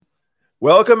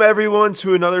Welcome, everyone,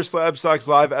 to another Slab Stocks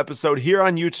Live episode here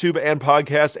on YouTube and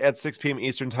podcast at 6 p.m.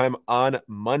 Eastern Time on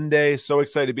Monday. So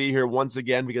excited to be here once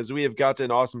again because we have got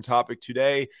an awesome topic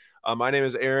today. My name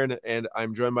is Aaron, and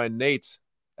I'm joined by Nate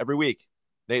every week.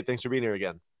 Nate, thanks for being here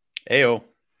again. Heyo.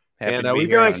 Happy to be we've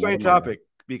here got an on exciting another Monday. topic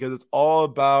because it's all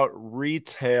about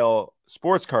retail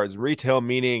sports cards. Retail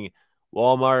meaning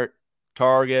Walmart,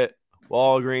 Target,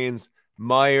 Walgreens,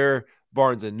 Meijer,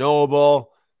 Barnes & Noble,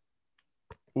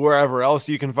 wherever else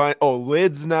you can find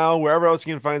Lids now, wherever else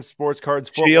you can find sports cards,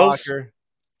 Foot Locker,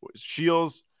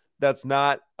 Scheels. That's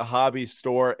not a hobby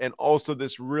store. And also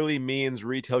this really means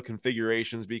retail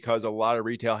configurations because a lot of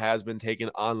retail has been taken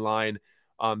online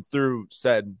through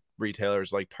said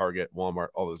retailers like Target, Walmart,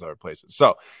 all those other places.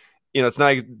 So,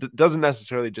 it doesn't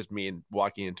necessarily just mean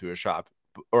walking into a shop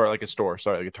or like a store,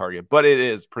 like a Target, but it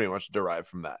is pretty much derived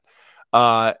from that.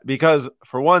 Because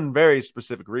for one very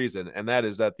specific reason, and that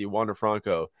is that the Wander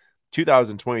Franco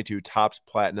 2022 Topps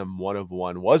Platinum 1 of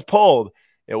 1 was pulled.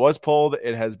 It was pulled.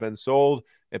 It has been sold.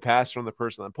 It passed from the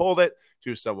person that pulled it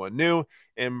to someone new,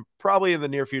 and probably in the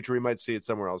near future, we might see it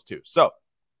somewhere else too. So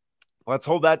let's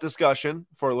hold that discussion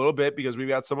for a little bit because we've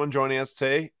got someone joining us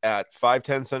today at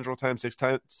 5:10 Central Time,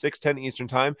 6:10 Eastern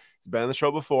Time. He's been on the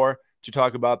show before to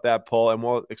talk about that pull, and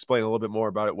we'll explain a little bit more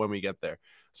about it when we get there.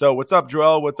 So what's up,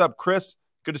 Joel? What's up, Chris?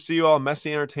 Good to see you all.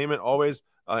 Messi Entertainment, always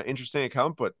interesting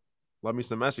account, but love me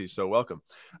some Messi, so welcome.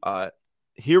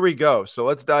 Here we go. So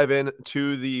let's dive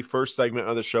into the first segment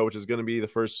of the show, which is going to be the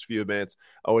first few minutes,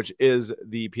 which is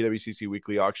the PWCC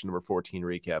Weekly Auction number 14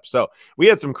 recap. So we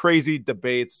had some crazy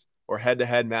debates or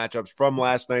head-to-head matchups from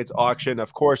last night's auction.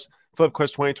 Of course, Flip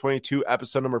Quest 2022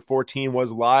 episode number 14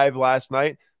 was live last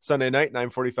night, Sunday night,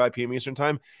 9:45 p.m. Eastern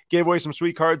Time. Gave away some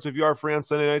sweet cards. If you are free on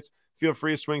Sunday nights, feel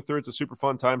free to swing through. It's a super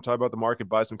fun time. Talk about the market,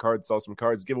 buy some cards, sell some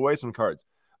cards, give away some cards.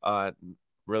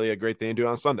 Really a great thing to do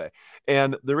on Sunday.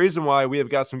 And the reason why we have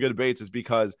got some good debates is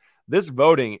because this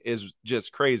voting is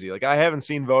just crazy. Like, I haven't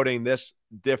seen voting this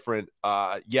different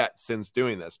yet since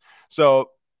doing this.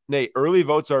 So, Nate, early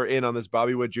votes are in on this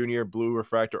Bobby Witt Jr. Blue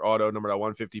Refractor Auto, numbered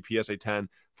 150 PSA 10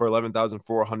 for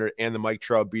 $11,400, and the Mike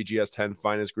Trout BGS 10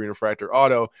 Finest Green Refractor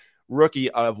Auto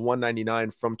rookie out of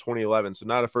 199 from 2011. So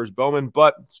not a first Bowman,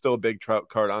 but still a big Trout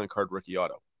card on-card rookie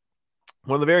auto.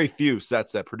 One of the very few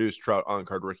sets that produce Trout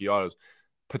on-card rookie autos,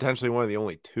 potentially one of the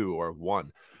only two or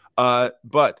one.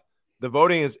 But the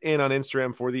voting is in on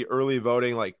Instagram for the early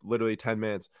voting, like literally 10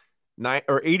 minutes.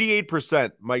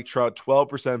 88% Mike Trout,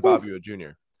 12% Bobby Witt Jr.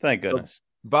 Thank goodness. So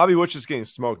Bobby Witt is getting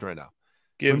smoked right now.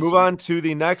 We move on to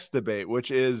the next debate,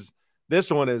 which is, this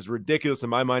one is ridiculous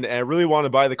in my mind, and I really want to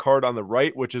buy the card on the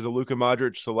right, which is a Luka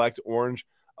Modric Select Orange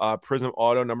Prism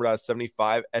Auto, numbered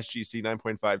 75, SGC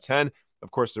 9.510.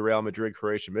 Of course, the Real Madrid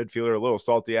Croatian midfielder, a little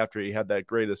salty after he had that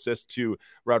great assist to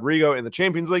Rodrigo in the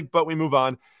Champions League, but we move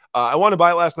on. I want to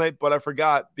buy it last night, but I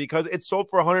forgot because it sold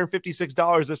for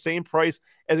 $156, the same price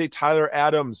as a Tyler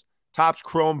Adams Topps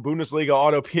Chrome Bundesliga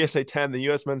Auto PSA 10, the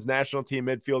U.S. men's national team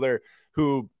midfielder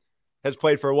who has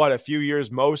played for a few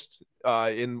years most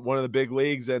in one of the big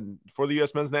leagues and for the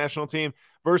U.S. men's national team,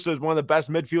 versus one of the best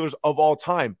midfielders of all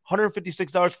time.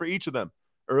 $156 for each of them.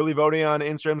 Early voting on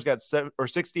Instagram's got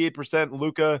 68%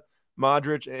 Luka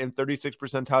Modric and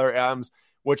 36% Tyler Adams,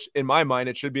 which in my mind,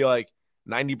 it should be like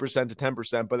 90% to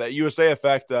 10%. But that USA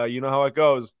effect, you know how it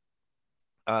goes.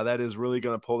 That is really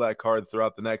going to pull that card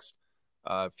throughout the next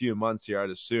few months here, I'd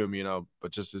assume,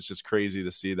 but it's just crazy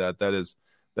to see that.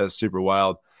 That's super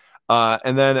wild.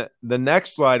 And then the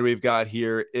next slide we've got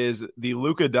here is the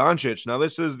Luka Doncic. Now,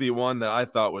 this is the one that I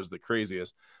thought was the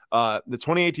craziest. The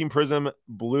 2018 Prism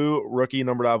Blue rookie,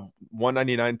 numbered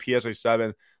 199 PSA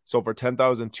 7, sold for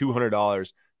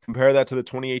 $10,200. Compare that to the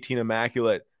 2018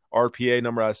 Immaculate RPA,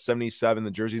 number 77,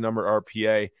 the jersey number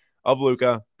RPA of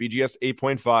Luka, BGS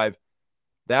 8.5.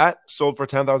 That sold for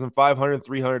 $10,500,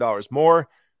 $300 more.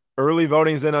 Early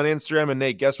voting's in on Instagram. And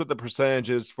Nate, guess what the percentage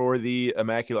is for the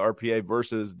Immaculate RPA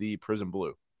versus the Prism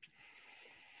Blue?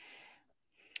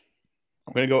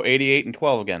 I'm going to go 88 and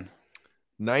 12 again.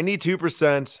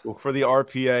 92% for the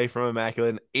RPA from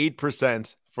Immaculate and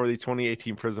 8% for the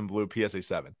 2018 Prism Blue PSA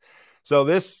 7. So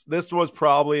this was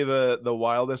probably the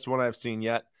wildest one I've seen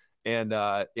yet. And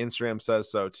Instagram says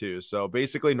so too. So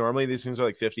basically, normally these things are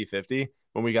like 50-50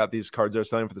 when we got these cards that are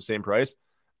selling for the same price,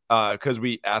 because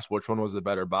we asked which one was the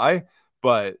better buy.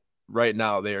 But right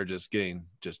now they are just getting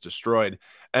destroyed.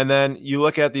 And then you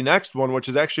look at the next one, which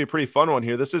is actually a pretty fun one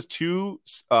here. This is two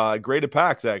graded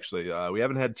packs, actually. We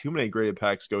haven't had too many graded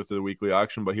packs go through the weekly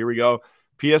auction, but here we go.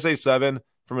 PSA 7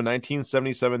 from a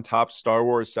 1977 Topps Star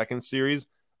Wars second series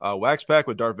wax pack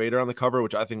with Darth Vader on the cover,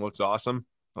 which I think looks awesome.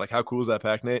 Like, how cool is that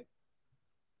pack, Nate?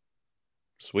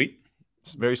 Sweet.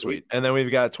 It's very sweet. And then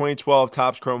we've got 2012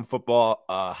 Topps Chrome Football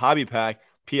Hobby Pack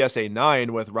PSA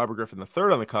 9 with Robert Griffin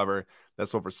III on the cover. That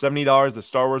sold for $70. The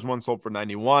Star Wars one sold for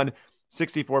 $91.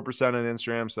 64% on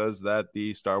Instagram says that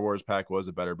the Star Wars pack was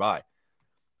a better buy.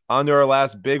 On to our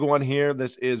last big one here.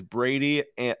 This is Brady,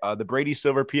 the Brady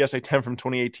Silver PSA 10 from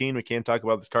 2018. We can't talk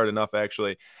about this card enough,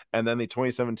 actually. And then the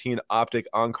 2017 Optic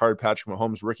on-card Patrick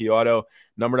Mahomes rookie auto,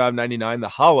 numbered out of 99. The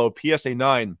Hollow PSA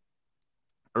 9.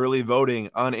 Early voting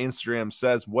on Instagram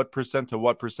says what percent to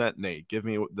what percent, Nate? Give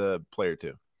me the player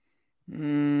two.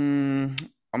 I'm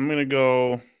going to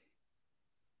go.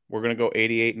 We're going to go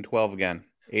 88 and 12 again.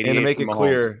 And to make it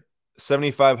clear,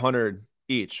 7,500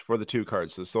 each for the two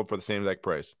cards. So sold for the same exact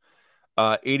price.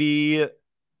 85%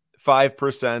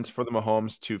 for the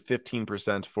Mahomes to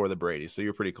 15% for the Brady. So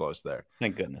you're pretty close there.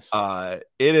 Thank goodness.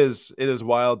 It is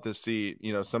wild to see,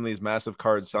 some of these massive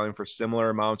cards selling for similar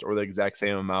amounts or the exact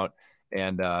same amount.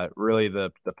 And really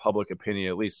the public opinion,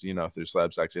 at least, through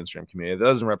Slabstock's Instagram community, it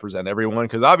doesn't represent everyone,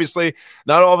 because obviously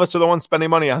not all of us are the ones spending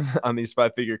money on these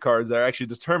 5-figure cards that are actually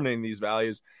determining these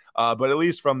values. But at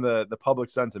least from the public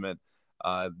sentiment,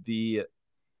 the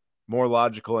more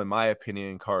logical, in my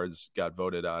opinion, cards got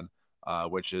voted on,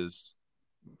 which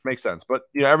makes sense. But,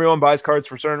 everyone buys cards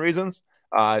for certain reasons.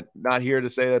 Not here to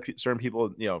say that certain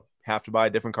people, have to buy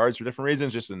different cards for different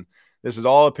reasons. This is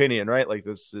all opinion, right? Like,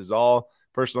 this is all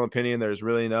personal opinion. There's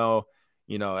really no,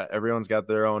 everyone's got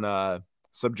their own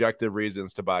subjective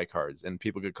reasons to buy cards, and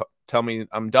people could tell me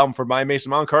I'm dumb for buying Mason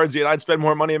Mount cards, yet I'd spend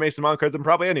more money on Mason Mount cards than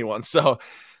probably anyone. So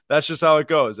that's just how it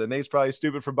goes. And Nate's probably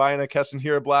stupid for buying a Keston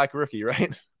Hiura Black rookie,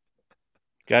 right?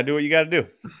 Gotta do what you gotta do.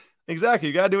 Exactly.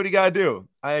 You gotta do what you gotta do.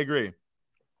 I agree.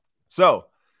 So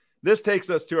this takes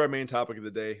us to our main topic of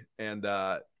the day. And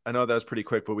I know that was pretty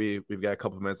quick, but we've got a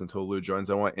couple of minutes until Lou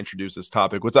joins. I want to introduce this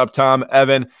topic. What's up, Tom,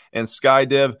 Evan, and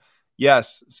Skydiv?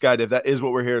 Yes, Skydiv, that is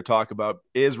what we're here to talk about.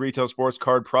 Is retail sports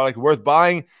card product worth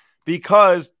buying?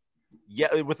 Because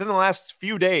within the last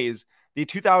few days, the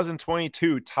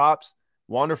 2022 Topps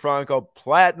Wander Franco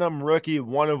Platinum Rookie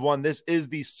 1 of 1. This is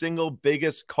the single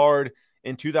biggest card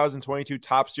in 2022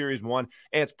 Topps Series 1,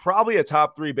 and it's probably a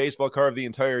top 3 baseball card of the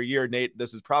entire year, Nate.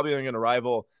 This is probably only going to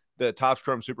rival the Topps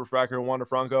Chrome Super Fractor Wander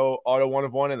Franco Auto 1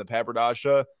 of 1 and the Pat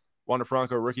Bradasha Wander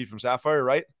Franco Rookie from Sapphire,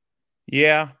 right?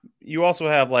 Yeah. You also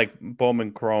have like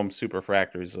Bowman Chrome Super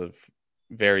Fractors of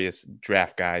various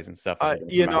draft guys and stuff. I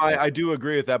do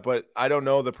agree with that, but I don't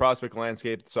know the prospect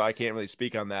landscape, so I can't really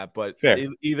speak on that. But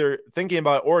either thinking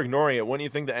about it or ignoring it, wouldn't you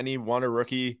think that any Wander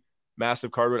Rookie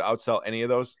massive card would outsell any of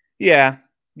those? Yeah,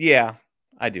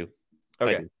 I do.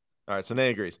 Okay. I do. All right, so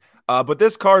Nate agrees. But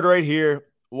this card right here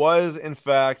was, in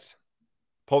fact,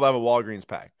 pulled out of a Walgreens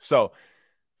pack. So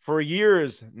for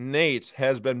years, Nate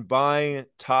has been buying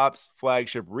Topps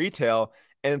flagship retail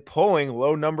and pulling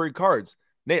low-numbered cards.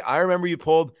 Nate, I remember you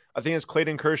pulled, I think it's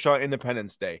Clayton Kershaw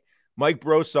Independence Day. Mike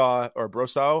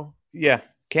Brosseau? Yeah,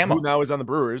 Camo. Who now is on the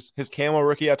Brewers. His Camo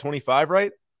rookie at 25,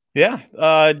 right? Yeah.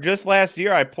 Just last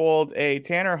year, I pulled a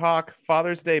Tanner Hawk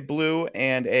Father's Day Blue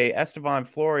and a Estevan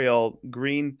Florial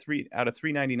Green 3 out of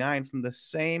 399 from the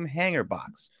same hanger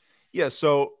box. Yeah,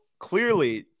 so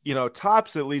clearly,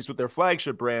 Topps, at least with their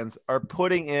flagship brands, are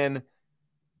putting in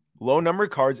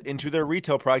low-numbered cards into their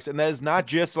retail products. And that is not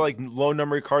just like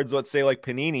low-numbered cards, let's say like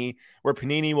Panini, where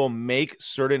Panini will make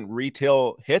certain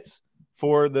retail hits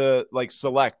for the like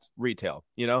select retail,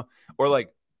 or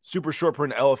like super short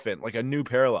print elephant, like a new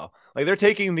parallel. Like they're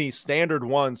taking the standard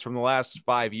ones from the last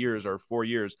 5 years or 4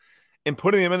 years and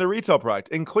putting them into retail product.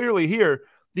 And clearly here,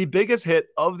 the biggest hit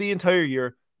of the entire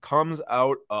year comes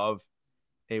out of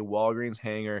a Walgreens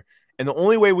hanger. And the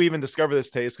only way we even discover this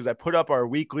today is because I put up our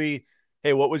weekly,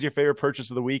 hey, what was your favorite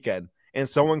purchase of the weekend? And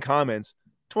someone comments,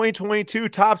 2022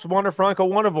 Topps Wander Franco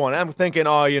 1 of 1. I'm thinking,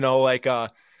 like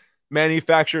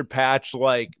manufactured patch,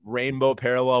 like rainbow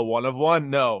parallel 1 of 1.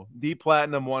 No, the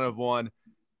platinum 1 of 1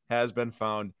 has been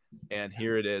found, and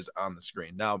here it is on the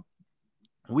screen. Now,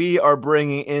 we are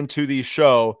bringing into the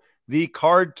show the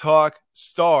Card Talk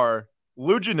star.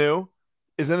 Lou Janu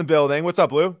is in the building. What's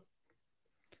up, Lou?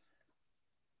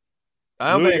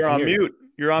 Lou, you're on mute.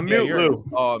 You're on mute, Lou.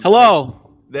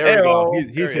 Hello. There we go.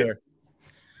 He's here.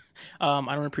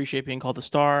 I don't appreciate being called a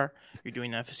star. You're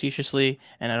doing that facetiously,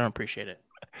 and I don't appreciate it.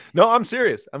 No, I'm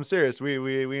serious.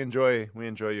 We enjoy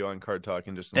you on Card Talk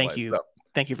and just thank you.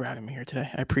 Thank you for having me here today.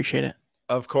 I appreciate it.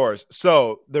 Of course.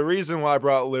 So the reason why I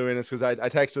brought Lou in is because I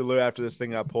texted Lou after this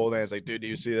thing got pulled, and I was like, dude, do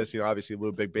you see this? Obviously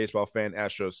Lou, big baseball fan.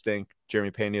 Astros stink.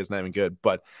 Jeremy Pena is not even good.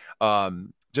 But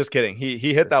just kidding.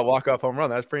 He hit that walk-off home run.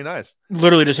 That's pretty nice.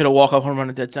 Literally just hit a walk-off home run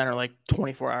at dead center like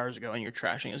 24 hours ago, and you're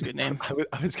trashing his good name.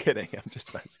 I was kidding. I'm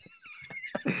just messing.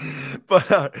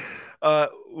 But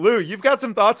Lou, you've got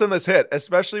some thoughts on this hit,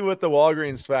 especially with the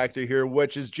Walgreens factor here,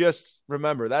 which is just,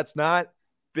 remember, that's not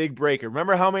big breaker.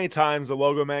 Remember how many times the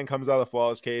logo man comes out of the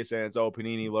flawless case and it's, oh,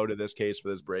 Panini loaded this case for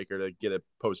this breaker to get it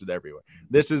posted everywhere.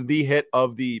 This is the hit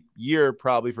of the year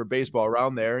probably for baseball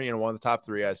around there. You know, one of the top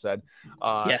 3 I said.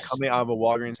 Yes. Coming out of a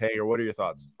Walgreens hanger, what are your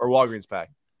thoughts? Or Walgreens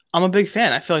pack? I'm a big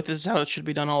fan. I feel like this is how it should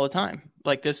be done all the time.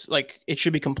 Like this, like it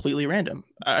should be completely random.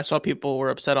 I saw people were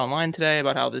upset online today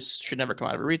about how this should never come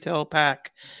out of a retail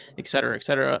pack, et cetera, et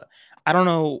cetera. I don't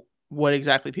know what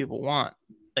exactly people want.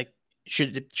 Like,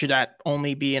 should that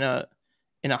only be in a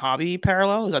hobby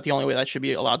parallel? Is that the only way that should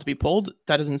be allowed to be pulled?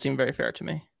 That doesn't seem very fair to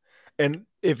me. And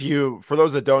if you, for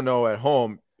those that don't know at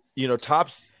home, you know,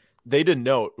 Topps, they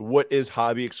denote what is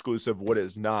hobby exclusive, what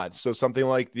is not. So something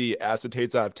like the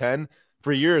acetates out of 10,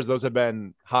 for years, those have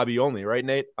been hobby only, right,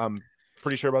 Nate? I'm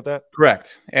pretty sure about that. Correct.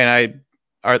 And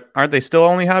aren't they still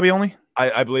only hobby only?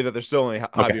 I believe that they're still only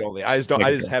hobby only. I just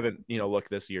Sure. haven't, looked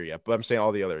this year yet, but I'm saying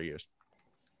all the other years.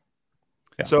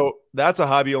 Yeah. So that's a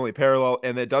hobby only parallel.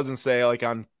 And it doesn't say like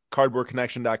on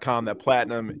cardboardconnection.com that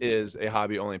platinum is a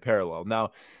hobby only parallel.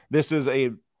 Now, this is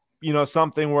a,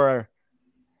 something where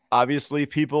obviously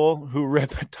people who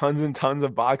rip tons and tons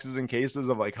of boxes and cases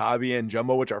of like hobby and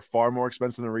jumbo, which are far more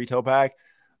expensive than retail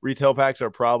packs are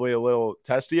probably a little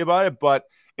testy about it. But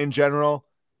in general,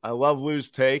 I love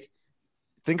Lou's take.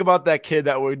 Think about that kid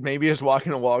that would maybe just walk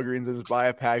into Walgreens and just buy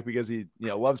a pack because he,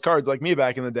 loves cards like me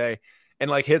back in the day and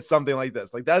like hit something like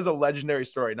this. Like that is a legendary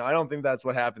story. Now, I don't think that's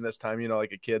what happened this time,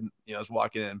 like a kid, is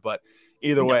walking in, but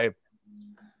either way,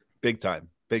 big time.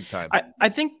 I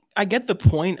think I get the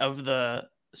point of the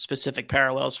specific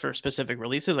parallels for specific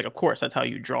releases. Like, of course, that's how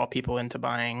you draw people into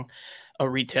buying a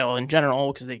retail in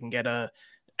general, because they can get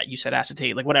you said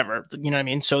acetate, like whatever, you know what I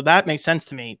mean? So that makes sense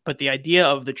to me. But the idea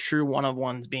of the true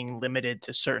one-of-ones being limited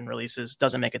to certain releases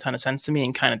doesn't make a ton of sense to me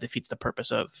and kind of defeats the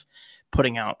purpose of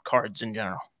putting out cards in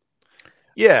general.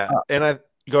 Yeah. And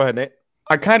go ahead, Nate.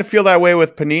 I kind of feel that way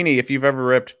with Panini. If you've ever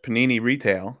ripped Panini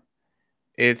retail,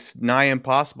 it's nigh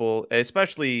impossible,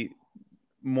 especially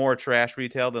more trash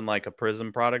retail than like a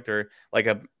Prism product or like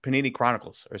a Panini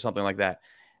Chronicles or something like that.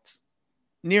 It's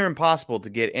near impossible to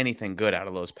get anything good out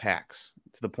of those packs,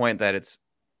 to the point that it's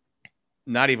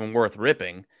not even worth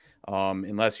ripping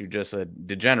unless you're just a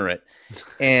degenerate.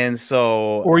 And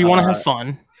so, or you want to have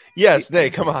fun. Yes,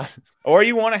 Nate, come on. Or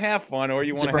you want to have fun, or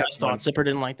you want to have fun. Zipper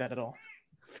didn't like that at all.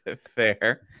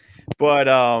 Fair. But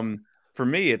for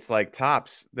me, it's like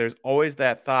Topps. There's always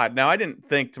that thought. Now, I didn't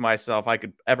think to myself I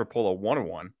could ever pull a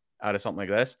 1-of-1 out of something like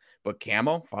this, but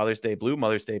camo, Father's Day blue,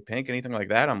 Mother's Day pink, anything like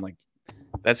that, I'm like,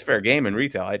 that's fair game in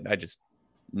retail. I just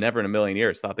never in a million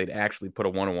years thought they'd actually put a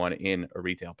 1-of-1 in a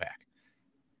retail pack.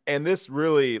 And this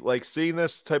really, like, seeing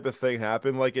this type of thing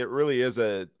happen, like, it really is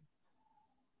a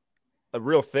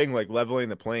real thing, like leveling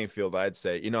the playing field, I'd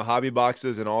say. Hobby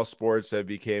boxes in all sports have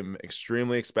become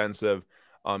extremely expensive.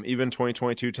 Even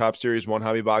 2022 Top Series 1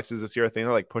 hobby boxes this year, I think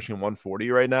they're like pushing 140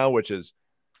 right now,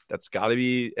 that's got to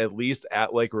be at least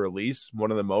at like release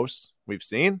one of the most we've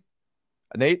seen.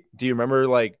 Nate, do you remember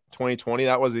like 2020?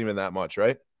 That wasn't even that much,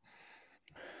 right?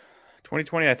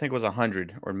 2020, I think was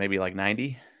 100 or maybe like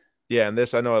 90. Yeah, and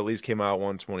this I know at least came out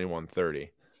 120,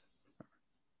 130.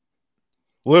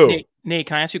 Lou. Nate,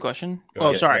 can I ask you a question?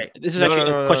 Oh, sorry. This is actually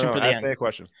a question for the end. end. Ask me a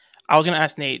question. I was going to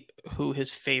ask Nate who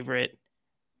his favorite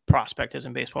prospect is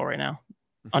in baseball right now.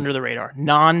 Under the radar,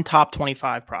 non-top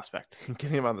 25 prospect.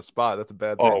 Getting him on the spot, that's a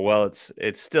bad thing. Oh, well,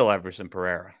 it's still Everson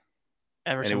Pereira.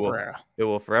 Pereira. It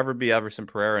will forever be Everson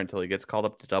Pereira until he gets called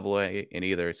up to Double-A and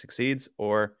either succeeds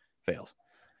or fails.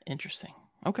 Interesting.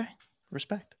 Okay.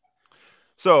 Respect.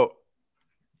 So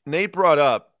Nate brought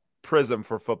up Prism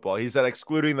for football. He said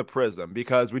excluding the Prism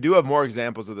because we do have more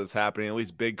examples of this happening, at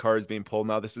least big cards being pulled.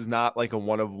 Now, this is not like a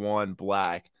 1-of-1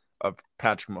 black of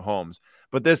Patrick Mahomes,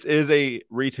 but this is a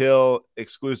retail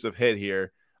exclusive hit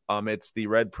here. It's the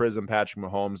red Prism Patrick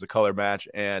Mahomes, the color match,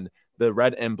 and the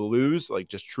red and blues, like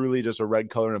just truly just a red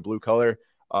color and a blue color,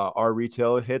 are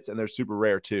retail hits, and they're super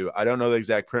rare too. I don't know the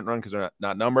exact print run because they're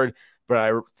not numbered, but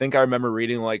I think I remember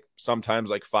reading like sometimes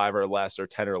like 5 or less or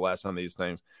 10 or less on these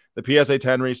things. The PSA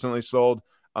 10 recently sold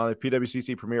on the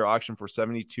PWCC Premier Auction for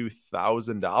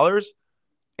 $72,000,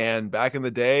 and back in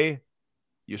the day,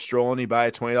 you stroll and you buy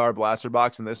a $20 blaster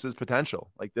box, and this is potential.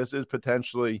 Like this is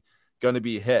potentially going to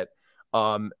be a hit.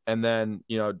 And then,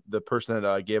 the person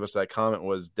that gave us that comment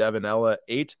was Devinella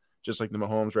 8, just like the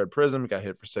Mahomes Red Prism, got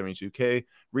hit for $72K.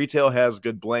 Retail has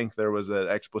good blank. There was an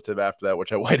expletive after that,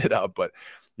 which I whited out, but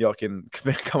y'all can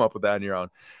come up with that on your own.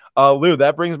 Lou,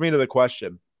 that brings me to the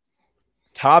question.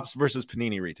 Topps versus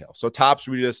Panini retail. So Topps,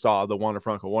 we just saw the Wander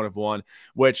Franco 1/1,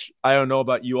 which I don't know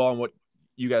about you all and what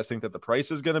you guys think that the price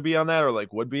is going to be on that or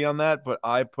like would be on that. But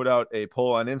I put out a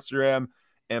poll on Instagram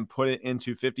and put it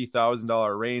into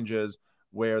 $50,000 ranges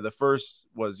where the first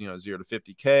was, 0 to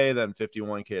 50K, then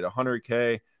 51K to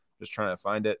 100K, just trying to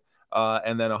find it.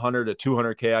 And then 100 to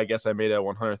 200K. I guess I made it a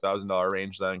 $100,000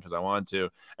 range then because I wanted to.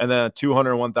 And then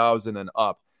 200, 1,000 and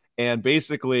up. And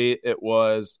basically it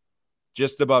was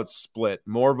just about split.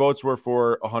 More votes were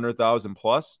for 100,000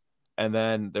 plus. And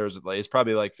then it's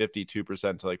probably like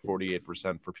 52% to like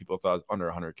 48% for people thought under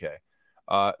 100K.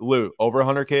 Lou, over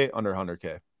 100K, under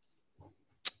 100K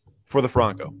for the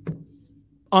Franco.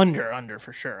 Under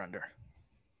for sure. Under.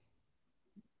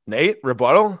 Nate,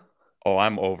 rebuttal? Oh,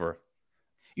 I'm over.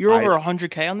 You're over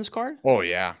 100K on this card? Oh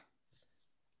yeah.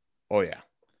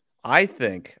 I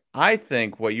think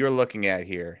what you're looking at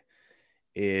here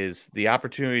is the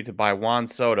opportunity to buy Juan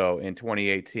Soto in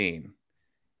 2018.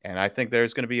 And I think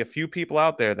there's going to be a few people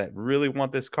out there that really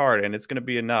want this card, and it's going to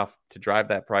be enough to drive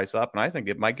that price up. And I think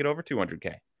it might get over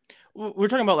 200K. We're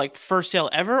talking about like first sale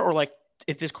ever, or like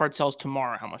if this card sells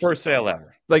tomorrow, how much? First sale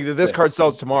ever. Like this card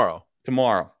sells tomorrow.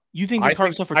 You think this card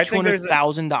will sell for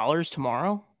 $200,000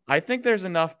 tomorrow? I think there's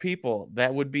enough people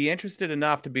that would be interested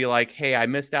enough to be like, hey, I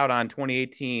missed out on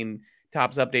 2018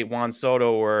 Topps Update Juan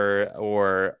Soto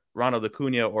or Ronald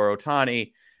Acuna or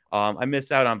Ohtani. I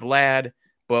missed out on Vlad,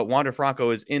 but Wander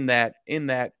Franco is in that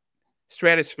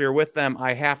stratosphere with them.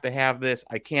 I have to have this.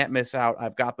 I can't miss out.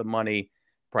 I've got the money.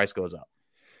 Price goes up.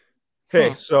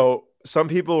 Hey, so some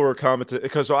people were commenting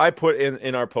because I put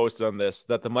in our post on this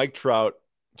that the Mike Trout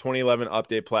 2011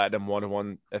 Update Platinum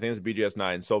 1/1, I think it's BGS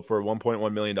 9, sold for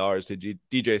 $1.1 million to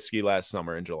DJ Ski last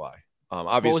summer in July.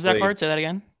 Obviously, what was that card? Say that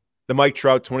again. The Mike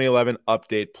Trout 2011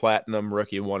 Update Platinum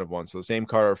Rookie 1/1. So the same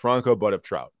card of Franco, but of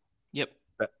Trout. Yep.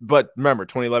 But remember,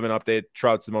 2011 Update,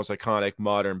 Trout's the most iconic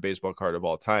modern baseball card of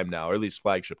all time now, or at least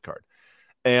flagship card.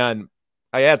 And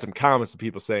I had some comments of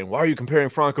people saying, why are you comparing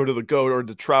Franco to the GOAT or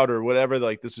to Trout or whatever?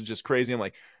 Like, this is just crazy. I'm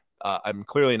like, I'm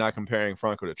clearly not comparing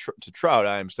Franco to Trout.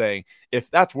 I'm saying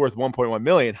if that's worth 1.1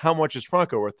 million, how much is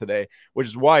Franco worth today? Which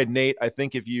is why, Nate, I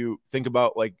think if you think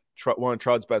about like one of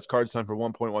Trout's best cards signed for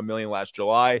 1.1 million last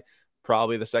July,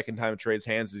 probably the second time it trades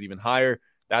hands is even higher.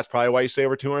 That's probably why you say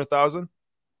over 200,000.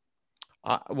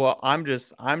 Well, I'm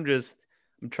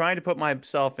trying to put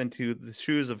myself into the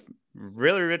shoes of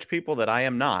really rich people that I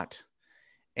am not,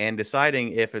 and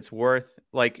deciding if it's worth,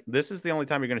 like, this is the only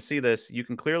time you're going to see this. You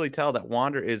can clearly tell that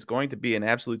Wander is going to be an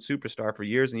absolute superstar for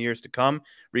years and years to come,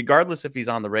 regardless if he's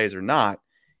on the Rays or not.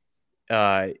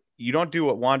 You don't do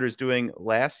what Wander is doing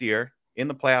last year in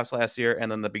the playoffs last year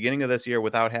and then the beginning of this year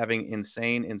without having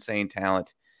insane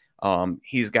talent.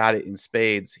 He's got it in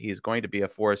spades. He's going to be a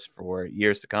force for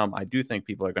years to come. I do think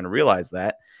people are going to realize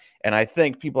that. And I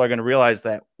think people are going to realize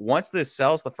that once this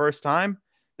sells the first time,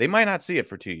 they might not see it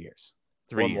for 2 years,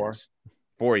 3 years,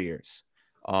 4 years,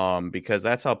 because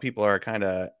that's how people are kind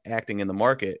of acting in the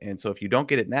market. And so if you don't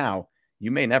get it now, you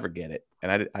may never get it.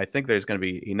 And I think there's going to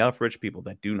be enough rich people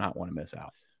that do not want to miss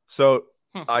out. So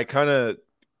I kind of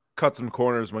cut some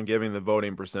corners when giving the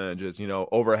voting percentages,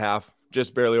 over half,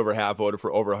 just barely over half voted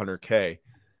for over 100K,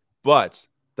 but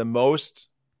the most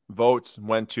votes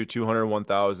went to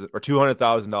 $201,000 or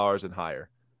 $200,000 and higher.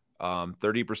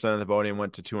 30% of the voting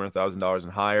went to $200,000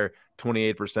 and higher.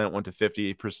 28% went to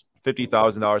 $50,000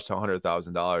 to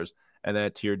 $100,000, and then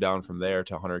it tiered down from there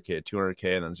to 100K,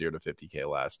 200K, and then 0 to 50K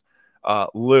last.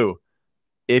 Lou,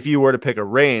 if you were to pick a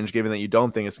range, given that you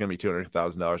don't think it's going to be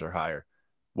 $200,000 or higher,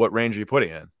 what range are you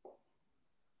putting in?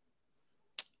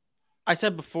 I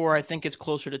said before, I think it's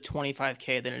closer to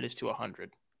 25K than it is to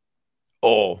 100.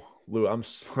 Oh, Lou, I'm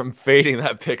fading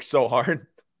that pick so hard.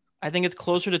 I think it's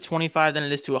closer to 25 than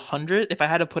it is to 100. If I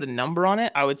had to put a number on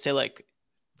it, I would say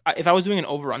if I was doing an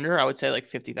over-under, I would say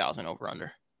 50,000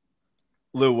 over-under.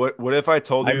 Lou, what if I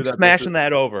told you that smashing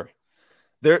that over?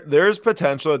 There's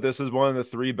potential that this is one of the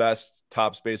 3 best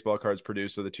Topps baseball cards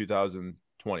produced of the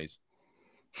 2020s.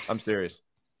 I'm serious.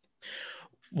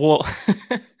 Well,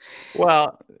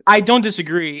 I don't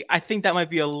disagree. I think that might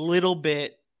be a little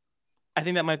bit of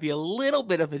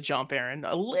a jump, Aaron.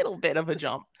 A little bit of a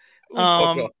jump.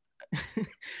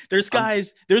 There's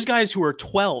guys who are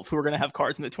 12 who are going to have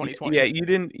cards in the 2020s. Yeah,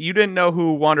 you didn't know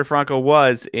who Wander Franco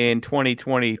was in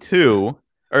 2022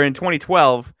 or in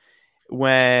 2012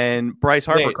 when Bryce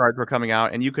Harper cards were coming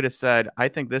out, and you could have said, I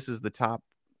think this is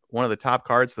one of the top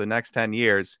cards for the next 10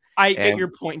 years. I get your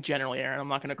point generally, Aaron. I'm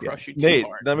not going to crush you too Nate,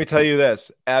 hard. Let me tell you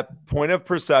this. At point of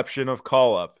perception of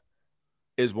call-up,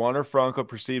 is Wander Franco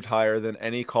perceived higher than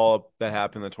any call-up that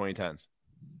happened in the 2010s?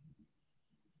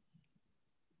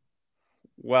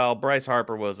 Well, Bryce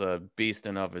Harper was a beast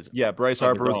enough as Yeah, Bryce of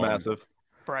Harper his was own. massive.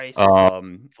 Bryce,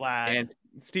 Vlad, And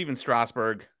Steven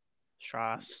Strasburg,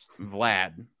 Strauss.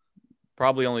 Vlad.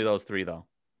 Probably only those three though.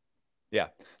 Yeah.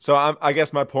 So I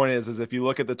guess my point is if you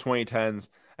look at the 2010s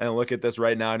and look at this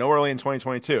right now, I know we're only in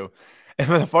 2022. And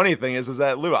the funny thing is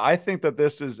that Lou, I think that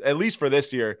this is, at least for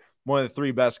this year, one of the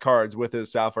three best cards with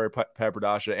his Sapphire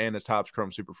Papradasha and his Topps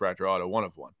Chrome Superfractor Auto, one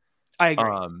of one. I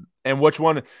agree. And which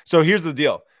one? So here's the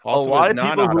deal. Also, a lot of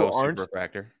non-auto people who aren't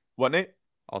Superfractor. What, Nate?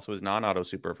 Also, his non-auto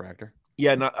Superfractor.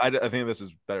 Yeah, I think this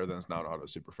is better than his non-auto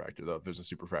Superfractor though. If there's a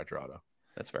Superfractor Auto,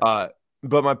 that's fair.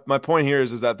 But my point here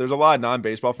is that there's a lot of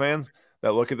non-baseball fans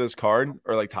that look at this card,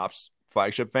 or like Topps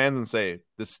flagship fans, and say,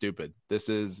 this is stupid. This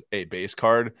is a base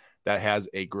card that has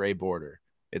a gray border.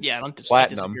 It's I don't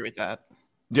platinum. disagree with that.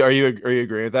 Are you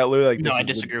agreeing with that, Lou? Like, no, I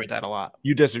disagree with that a lot.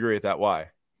 You disagree with that? Why?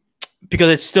 Because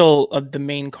it's still the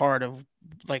main card of,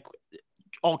 like,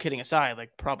 all kidding aside,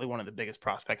 like probably one of the biggest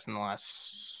prospects in the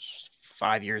last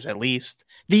 5 years, at least.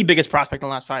 The biggest prospect in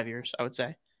the last 5 years, I would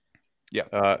say.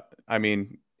 Yeah. I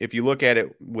mean, if you look at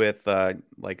it with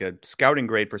like a scouting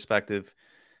grade perspective,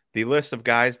 the list of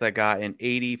guys that got an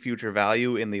 80 future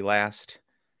value in the last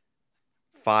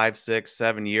 5, 6,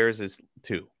 7 years is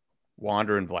 2,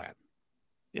 Wander and Vlad.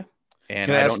 Yeah.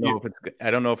 And I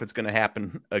don't know if it's going to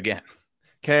happen again.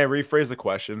 Can I rephrase the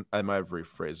question? I might have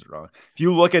rephrased it wrong. If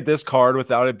you look at this card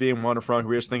without it being Wander Franco,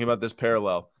 we're just thinking about this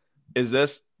parallel. Is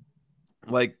this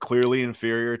like clearly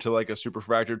inferior to like a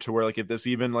Superfractor, to where like if this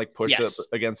even like pushed up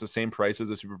against the same price as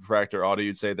a Superfractor Auto,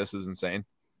 you'd say this is insane?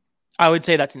 I would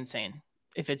say that's insane.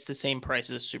 If it's the same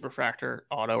price as Superfractor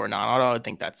Auto or non-auto, I would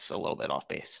think that's a little bit off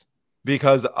base.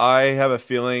 Because I have a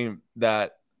feeling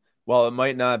that while it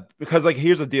might not, because like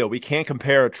here's the deal, we can't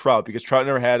compare a Trout because Trout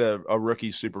never had a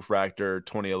rookie Superfractor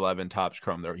 2011 Topps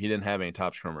Chrome there. He didn't have any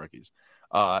Topps Chrome rookies.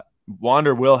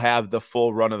 Wander will have the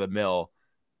full run of the mill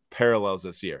parallels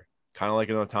this year, kind of like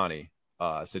an Ohtani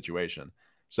situation.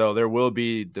 So there will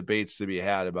be debates to be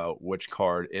had about which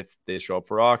card, if they show up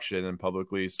for auction and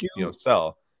publicly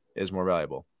sell, is more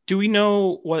valuable. Do we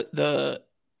know what the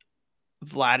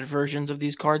Vlad versions of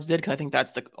these cards did? Because I think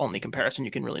that's the only comparison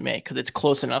you can really make, because it's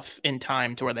close enough in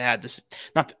time to where they had this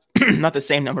not the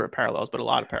same number of parallels, but a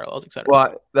lot of parallels, etc.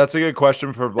 Well, that's a good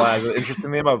question for Vlad. The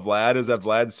interesting thing about Vlad is that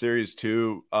Vlad's Series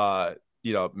 2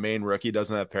 main rookie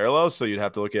doesn't have parallels, so you'd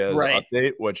have to look at it as an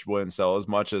update, which wouldn't sell as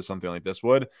much as something like this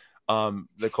would.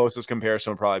 The closest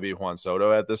comparison would probably be Juan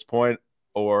Soto at this point,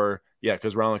 or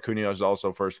because Ronald Acuna's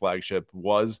also first flagship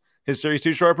was his Series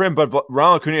 2 short print, but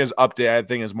Ronald Acuna's update I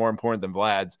think is more important than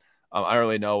Vlad's. I don't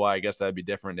really know why. I guess that'd be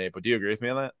different, Nate, but do you agree with me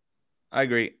on that? I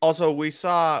agree. Also, we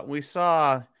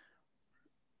saw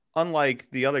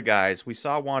unlike the other guys, we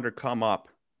saw Wander come up,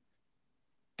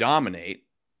 dominate,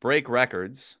 break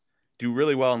records, do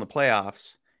really well in the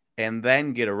playoffs, and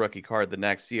then get a rookie card the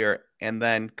next year, and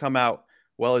then come out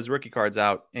his rookie card's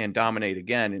out and dominate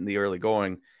again in the early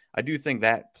going. I do think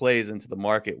that plays into the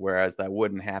market, whereas that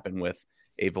wouldn't happen with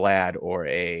a Vlad or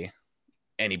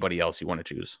anybody else you want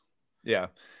to choose. Yeah.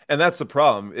 And that's the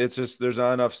problem. It's just there's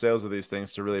not enough sales of these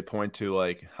things to really point to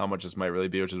like how much this might really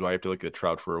be, which is why you have to look at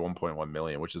Trout for 1.1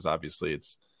 million, which is obviously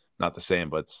it's not the same,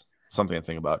 but it's something to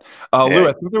think about. Lou,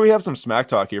 I think that we have some smack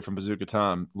talk here from Bazooka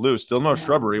Tom. Lou, still no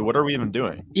shrubbery. What are we even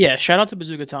doing? Yeah, shout out to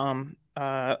Bazooka Tom.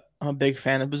 I'm a big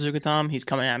fan of Bazooka Tom. He's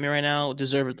coming at me right now,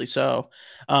 deservedly so.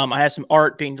 I have some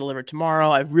art being delivered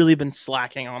tomorrow. I've really been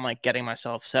slacking on like getting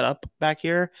myself set up back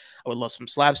here. I would love some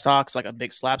slab stocks, like a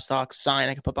big slab stock sign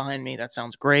I could put behind me. That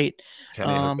sounds great. Can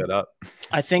you hook that up?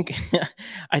 I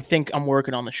think I'm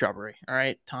working on the shrubbery. All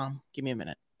right, Tom, give me a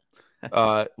minute.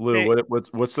 Lou,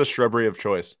 what's the shrubbery of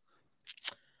choice?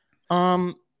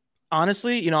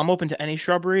 Honestly, I'm open to any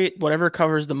shrubbery. Whatever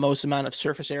covers the most amount of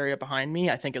surface area behind me,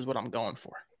 I think is what I'm going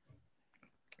for.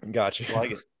 Gotcha. I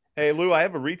like it. Hey, Lou, I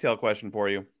have a retail question for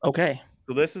you. Okay.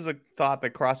 So this is a thought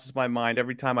that crosses my mind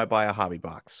every time I buy a hobby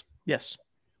box. Yes.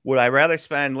 Would I rather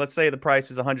spend, let's say the price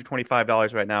is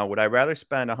 $125 right now, would I rather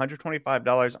spend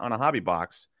 $125 on a hobby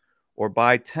box or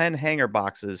buy 10 hanger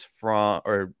boxes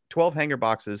or 12 hanger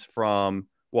boxes from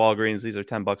Walgreens? These are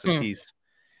 $10 a piece.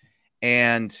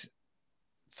 And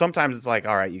sometimes it's like,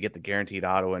 all right, you get the guaranteed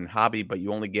auto and hobby, but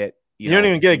you only get you don't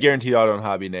even get a guaranteed auto on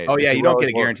hobby, Nate. Oh yeah, you don't get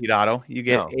a guaranteed auto. You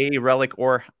get a relic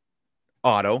or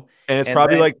auto, and it's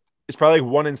probably like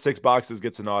 1 in 6 boxes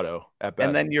gets an auto at best.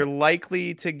 And then you're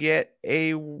likely to get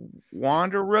a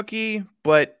Wander rookie,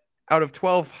 but out of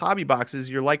 12 hobby boxes,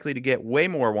 you're likely to get way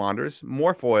more Wanders,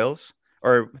 more foils,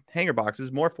 or hanger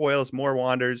boxes, more foils, more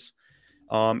Wanders,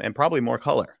 and probably more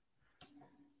color.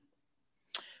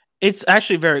 It's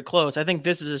actually very close. I think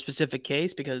this is a specific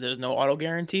case because there's no auto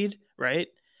guaranteed, right?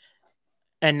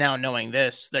 And now knowing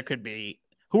this, there could be.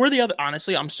 Who are the other?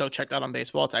 Honestly, I'm so checked out on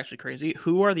baseball. It's actually crazy.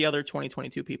 Who are the other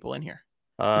 2022 people in here?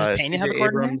 Does Pena have a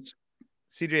card in here?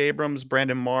 CJ Abrams,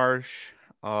 Brandon Marsh,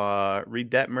 Reed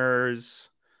Detmers.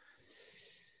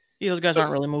 Yeah, those guys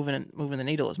aren't really moving the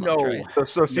needle as much, right?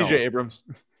 So CJ Abrams.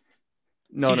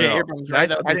 No, CJ Abrams,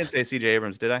 right? I didn't say CJ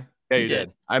Abrams, did I? Yeah, you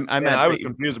did. I meant I was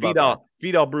confused about that.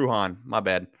 Vidal Brujan. My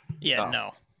bad. Yeah,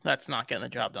 no, that's not getting the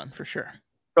job done for sure.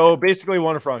 So basically,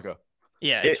 Wander Franco.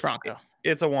 Yeah, it's Franco.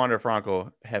 It's a Wander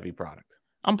Franco heavy product.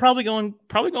 I'm probably going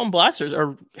blasters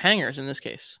or hangers in this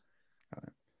case.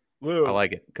 Lou, I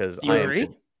like it because I agree.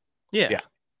 Yeah.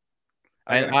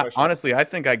 And honestly, I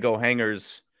think I'd go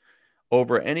hangers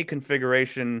over any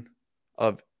configuration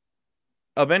of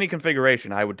any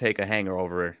configuration. I would take a hanger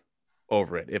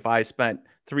over it. If I spent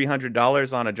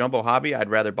 $300 on a jumbo hobby, I'd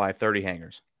rather buy 30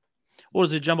 hangers. What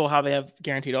does the jumbo hobby have?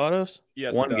 Guaranteed autos?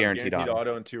 Yes, one guaranteed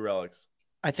auto and 2 relics.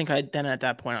 I think at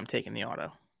that point I'm taking the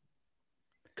auto.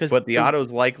 But the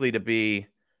auto's likely to be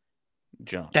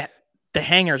junk. The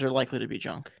hangers are likely to be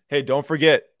junk. Hey, don't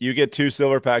forget, you get 2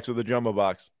 silver packs with a jumbo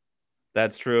box.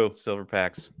 That's true. Silver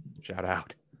packs. Shout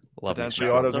out. Love potentially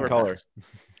autos in color.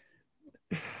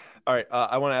 All right,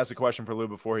 I want to ask a question for Lou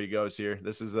before he goes here.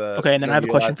 This is okay, and then I have a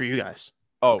question for you guys.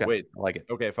 Oh, okay. Wait. I like it.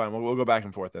 Okay, fine. We'll go back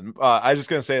and forth then. I was just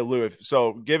going to say, Lou,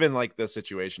 given like the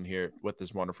situation here with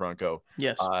this Wander Franco,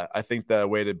 yes, I think the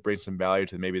way to bring some value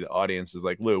to maybe the audience is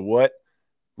like, Lou, what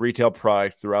retail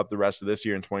product throughout the rest of this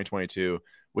year in 2022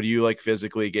 would you like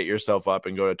physically get yourself up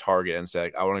and go to Target and say,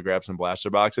 like, I want to grab some blaster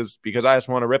boxes because I just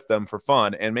want to rip them for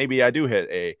fun. And maybe I do hit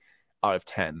a out of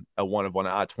 10, a 1 of 1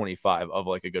 out of 25 of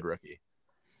like a good rookie.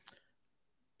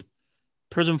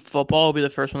 Prism football will be the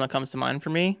first one that comes to mind for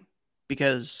me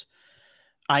because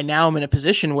I now am in a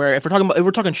position where if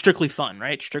we're talking strictly fun,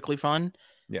 right? Strictly fun.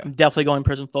 Yeah. I'm definitely going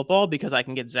Prism football because I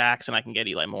can get Zax and I can get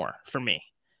Eli Moore for me.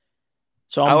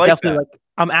 So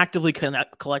I'm actively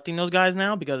collecting those guys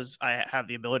now because I have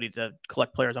the ability to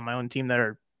collect players on my own team that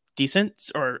are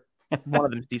decent, or one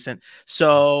of them's decent.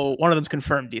 So one of them's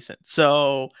confirmed decent.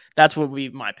 So that's what would be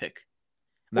my pick.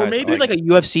 Nice. Or maybe like a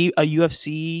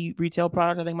UFC retail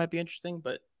product I think might be interesting,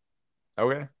 but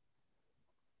okay.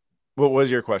 What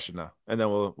was your question now? And then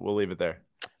we'll leave it there.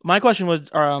 My question was,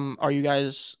 are you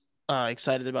guys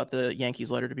excited about the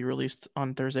Yankees letter to be released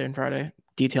on Thursday and Friday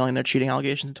detailing their cheating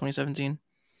allegations in 2017?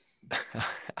 I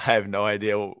have no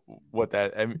idea what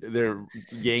that. Their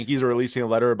Yankees are releasing a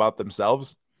letter about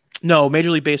themselves. No,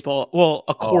 Major League Baseball. Well,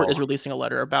 a court is releasing a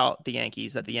letter about the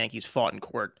Yankees that the Yankees fought in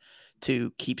court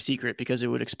to keep secret because it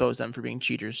would expose them for being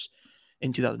cheaters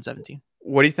in 2017.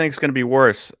 What do you think is going to be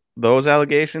worse, those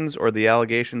allegations or the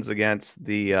allegations against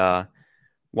the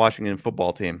Washington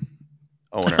football team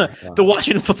owner? The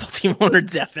Washington football team owner,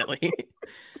 definitely.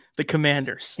 The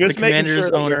Commanders. Just the Commanders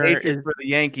sure owner is for the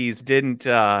Yankees didn't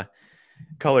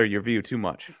color your view too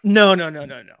much. No.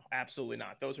 Absolutely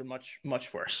not. Those are much,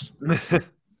 much worse. Okay.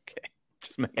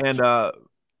 And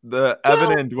the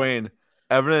Evan and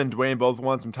Dwayne both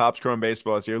want some Topps Chrome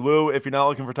baseball this year. Lou, if you're not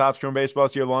looking for Topps Chrome baseball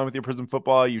this year along with your Prism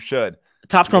football, you should.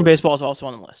 Topps Chrome baseball is also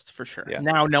on the list for sure. Yeah.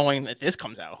 Now knowing that this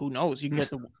comes out, who knows? You can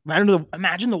get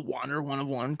imagine the Wander 1 of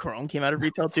 1 Chrome came out of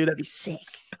retail too. That'd be sick.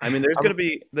 I mean, there's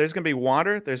gonna be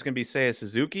Wander. There's gonna be Seiya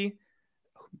Suzuki,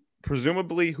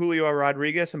 presumably Julio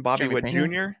Rodriguez and Bobby Witt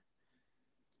Jr.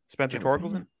 Spencer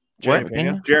Torkelson.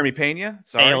 Jeremy Pena.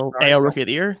 Sorry. AL Rookie of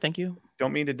the Year. Thank you.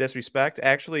 Don't mean to disrespect.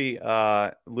 Actually,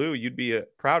 Lou, you'd be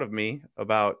proud of me.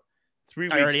 About 3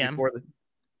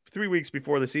 weeks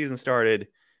before the season started,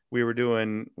 we were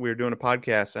doing a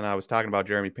podcast, and I was talking about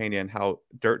Jeremy Pena and how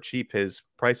dirt cheap his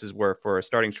prices were for a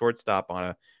starting shortstop on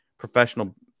a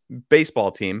professional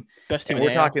baseball team. Best team. And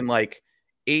we're talking like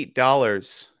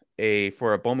 $8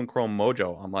 for a Bowman Chrome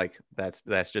Mojo. I'm like,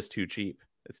 that's just too cheap.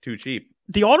 It's too cheap.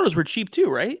 The autos were cheap too,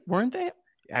 right? Weren't they?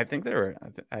 I think they were.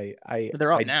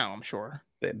 They're up now, I'm sure.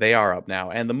 They are up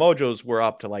now, and the Mojos were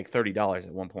up to like $30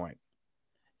 at one point.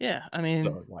 Yeah, I mean,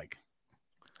 so like,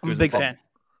 I'm a big fan.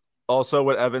 Also,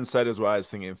 what Evan said is what I was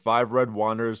thinking. 5 red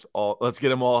Wanders. Let's get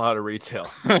them all out of retail.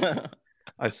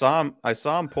 I saw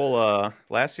him pull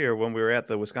last year when we were at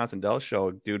the Wisconsin Dell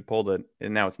show. Dude pulled it,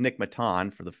 and now it's Nick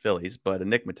Maton for the Phillies, but a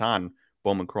Nick Maton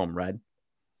Bowman Chrome red.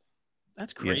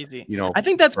 That's crazy. You know, I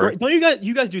think that's great. Don't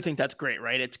you guys do think that's great,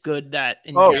 right? It's good that.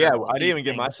 I didn't even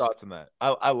get my thoughts on that.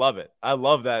 I love it. I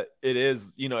love that it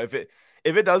is. You know, if it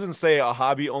doesn't say a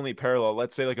hobby only parallel,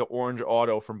 let's say like an orange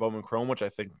auto from Bowman Chrome, which I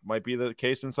think might be the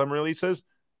case in some releases,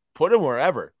 put them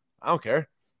wherever. I don't care.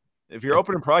 If you're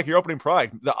opening product, you're opening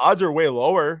product. The odds are way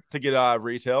lower to get out of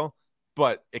retail,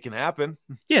 but it can happen.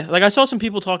 Yeah, like I saw some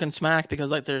people talking smack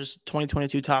because like there's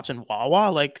 2022 tops in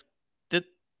Wawa. Like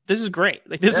This is great.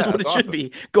 Like this is what it awesome. should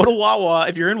be. Go to Wawa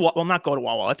if you're in not go to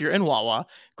Wawa. If you're in Wawa,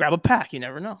 grab a pack. You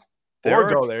never know. Or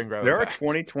go there and grab There a are pack.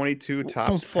 2022 Don't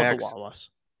Topps flood the packs Wawas.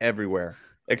 everywhere,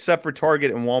 except for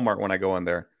Target and Walmart when I go in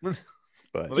there.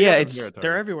 But Well, Yeah, got them here at they're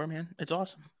Target. everywhere, man. It's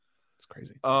awesome. it's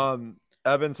crazy.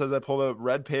 Evan says I pulled a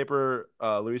red paper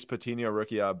Luis Patino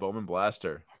rookie Bowman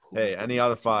Blaster. Hey, any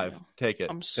out of 5, take it.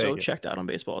 I'm Take so it. checked out on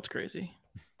baseball. It's crazy.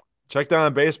 Checked down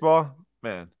on baseball,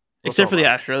 man. Except for the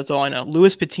Astros, that's all I know.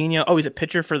 Luis Patino. Oh, he's a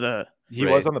pitcher for the He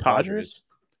was on the Padres. Padres.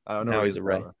 I don't know. Now where he's a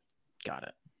Ray. from. Got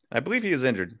it. I believe he is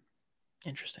injured.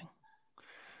 Interesting.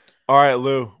 All right,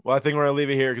 Lou. Well, I think we're gonna leave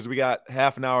it here because we got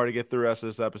half an hour to get through the rest of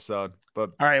this episode.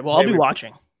 But All right. Well, I'll be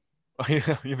watching.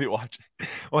 You'll be watching.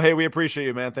 Well, hey, we appreciate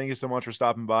you, man. Thank you so much for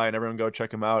stopping by, and everyone go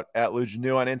check him out at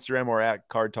Lujanu on Instagram or at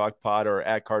Card Talk Pod or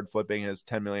at Card Flipping. His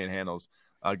 10 million handles.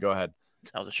 Go ahead.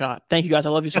 That was a shot. Thank you guys. I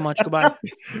love you so much. Goodbye.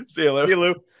 See you, Lou. See you,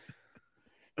 Lou.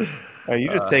 Are you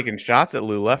just taking shots at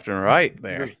Lou left and right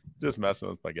there? Just messing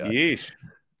with my guy. Yeesh.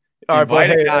 All right, Invite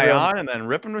but a hey, guy everyone- on and then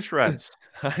rip him to shreds.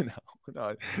 I know.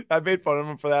 No, I made fun of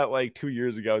him for that like 2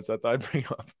 years ago, so I thought I'd bring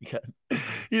him up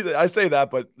again. I say that,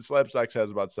 but Slapstocks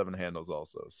has about 7 handles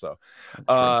also. So,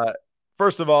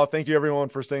 first of all, thank you everyone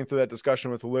for staying through that discussion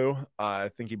with Lou. I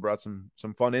think he brought some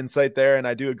fun insight there, and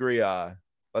I do agree.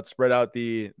 Let's spread out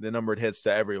the numbered hits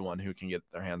to everyone who can get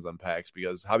their hands on packs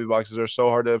because hobby boxes are so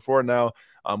hard to afford now.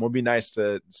 Would be nice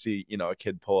to see a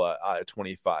kid pull a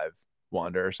 25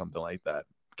 Wander or something like that.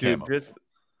 Dude, Camo.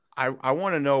 I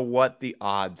want to know what the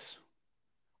odds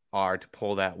are to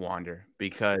pull that Wander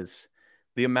because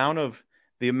the amount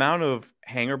of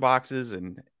hanger boxes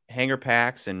and hanger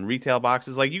packs and retail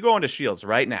boxes, like you go into Shields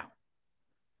right now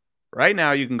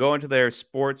you can go into their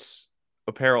sports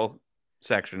apparel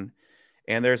section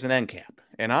and there's an end cap,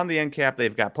 and on the end cap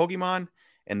they've got Pokemon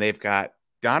and they've got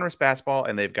Donruss basketball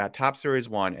and they've got Top Series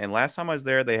 1, and last time I was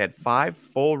there they had 5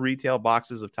 full retail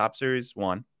boxes of Top Series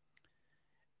 1,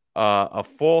 a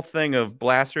full thing of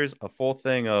blasters, a full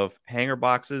thing of hanger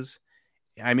boxes.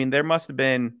 I mean, there must have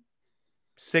been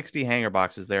 60 hanger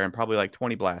boxes there and probably like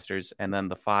 20 blasters, and then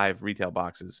the 5 retail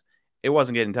boxes. It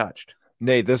wasn't getting touched.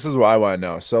 Nate, this is what I want to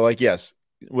know. So, yes,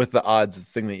 with the odds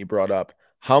thing that you brought up,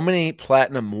 how many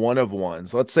platinum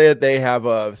 1-of-1s? Let's say that they have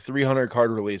a 300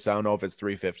 card release. I don't know if it's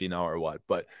 350 now or what,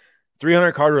 but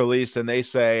 300 card release, and they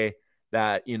say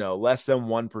that less than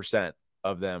 1%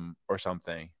 of them or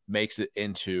something makes it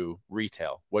into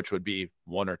retail, which would be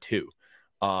 1 or 2.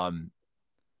 1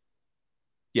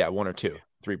 or 2,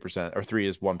 3%, or 3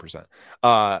 is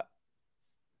 1%.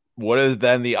 What is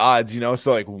then the odds?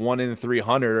 So like 1 in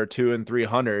 300 or 2 in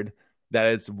 300 that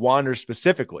it's Wander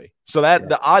specifically. So that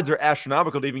the odds are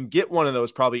astronomical to even get one of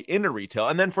those probably into retail,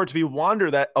 and then for it to be Wander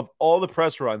that of all the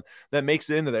press run that makes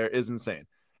it into there is insane,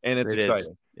 and it's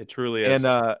exciting. It truly is.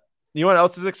 And you know what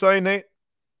else is exciting, Nate?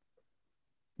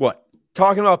 What?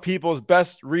 Talking about people's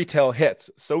best retail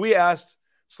hits. So we asked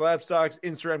Slapstocks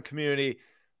Instagram community,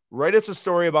 write us a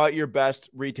story about your best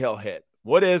retail hit.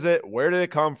 What is it? Where did it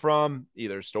come from?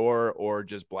 Either store or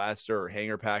just blaster or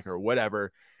hanger pack or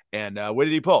whatever. And what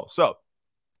did he pull? So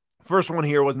first one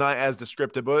here was not as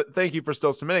descriptive, but thank you for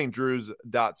still submitting.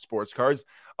 Drews.sportscards.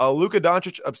 Luka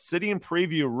Doncic Obsidian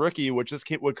Preview Rookie, which this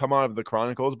would come out of the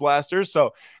Chronicles blasters.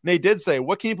 So they did say,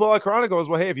 what can you pull out Chronicles?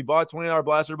 Well, hey, if you bought a $20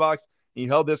 blaster box and you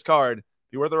held this card, it'd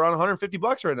be worth around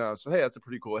 $150 right now. So, hey, that's a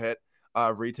pretty cool hit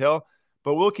retail.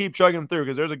 But we'll keep chugging through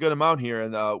because there's a good amount here,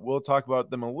 and we'll talk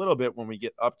about them a little bit when we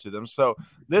get up to them. So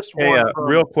this one,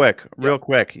 real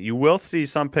quick, you will see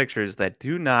some pictures that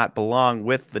do not belong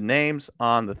with the names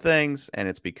on the things, and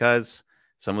it's because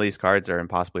some of these cards are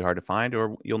impossibly hard to find,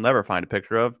 or you'll never find a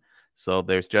picture of. So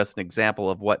there's just an example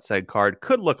of what said card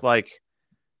could look like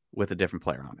with a different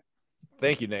player on it.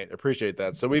 Thank you, Nate. Appreciate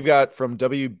that. So we've got from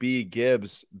WB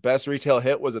Gibbs, best retail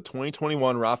hit was a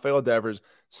 2021 Rafael Devers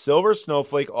Silver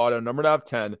Snowflake Auto, numbered out of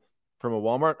 10 from a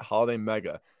Walmart Holiday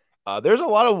Mega. There's a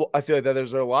lot of, I feel like that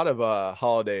there's a lot of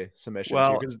holiday submissions.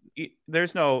 Well, here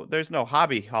there's no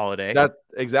hobby holiday. That's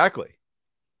exactly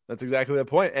the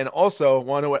point. And also,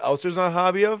 want to know what else there's not a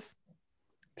hobby of?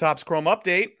 Topps Chrome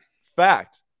Update.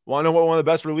 Fact. Want to know what one of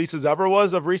the best releases ever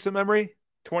was of recent memory?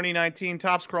 2019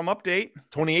 Topps Chrome Update.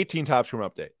 2018 Topps Chrome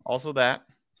Update. Also that.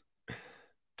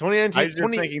 2019. I was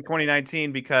just thinking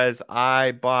 2019 because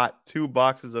I bought 2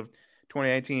 boxes of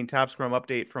 2019 Topps Chrome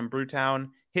Update from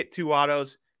Brewtown, hit 2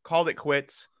 autos, called it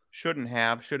quits. Should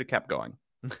have kept going.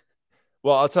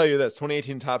 Well, I'll tell you this: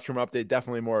 2018 Topps Chrome Update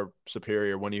definitely more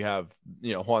superior when you have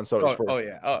Juan Soto's first. Oh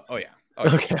yeah.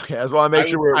 Okay. I just want to make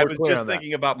sure we're I was clear just on that.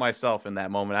 thinking about myself in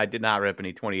that moment. I did not rip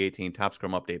any 2018 Topps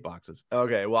Chrome update boxes.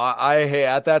 Okay, well, hey,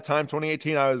 at that time,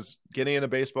 2018, I was getting into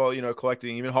baseball,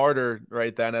 collecting even harder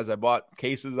right then as I bought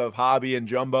cases of Hobby and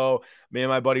Jumbo. Me and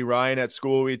my buddy Ryan at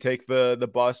school, we'd take the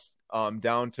bus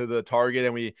down to the Target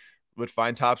and we would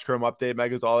find Topps Chrome update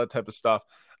megas, all that type of stuff.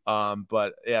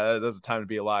 But yeah, that was a time to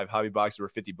be alive. Hobby boxes were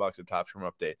 $50 at Topps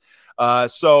Chrome update.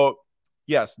 So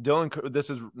yes, this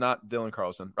is not Dylan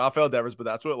Carlson, Rafael Devers, but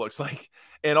that's what it looks like.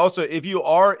 And also, if you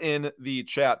are in the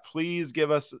chat, please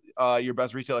give us your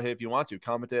best retail hit if you want to.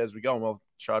 Comment it as we go, and we'll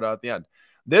shout out at the end.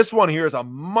 This one here is a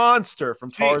monster from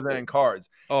Tarzan Cards.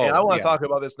 And I want to talk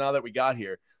about this now that we got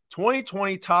here.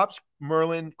 2020 Topps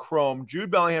Merlin Chrome, Jude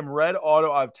Bellingham, red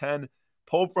auto out of 10,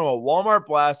 pulled from a Walmart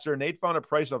blaster. Nate found a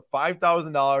price of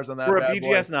 $5,000 on that for a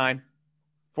BGS 9.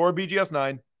 For a BGS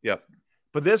 9. Yep.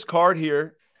 But this card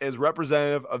here is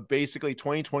representative of basically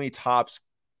 2020 Topps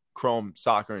Chrome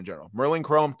soccer in general. Merlin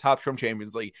Chrome, Topps Chrome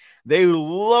Champions League. They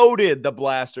loaded the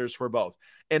blasters for both.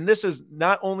 And this is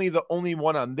not only the only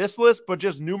one on this list, but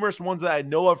just numerous ones that I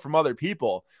know of from other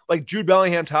people. Like Jude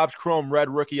Bellingham, Topps Chrome, red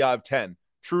rookie out of 10.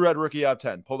 True red rookie out of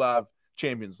 10. Pulled out of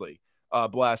Champions League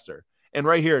blaster. And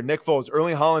right here, Nick Foles,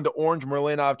 Erling Haaland to orange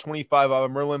Merlin out of 25 out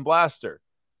of Merlin blaster.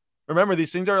 Remember,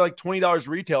 these things are like $20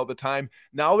 retail at the time.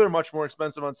 Now they're much more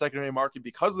expensive on secondary market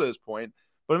because of this point.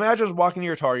 But imagine just walking to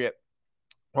your Target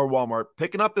or Walmart,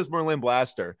 picking up this Merlin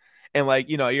blaster, and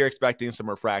you're expecting some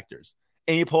refractors.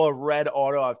 And you pull a red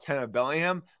auto out of 10 of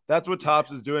Bellingham. That's what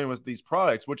Topps is doing with these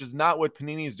products, which is not what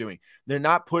Panini is doing. They're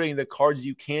not putting the cards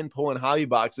you can pull in hobby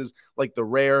boxes, like the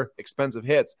rare, expensive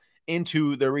hits,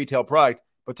 into their retail product.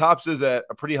 But Topps is at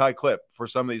a pretty high clip for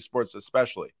some of these sports,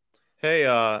 especially. Hey,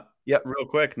 real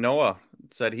quick, Noah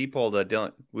said he pulled a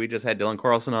Dylan. We just had Dylan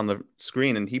Carlson on the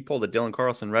screen, and he pulled a Dylan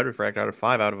Carlson red refract out of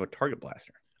 5 out of a Target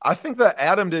blaster. I think that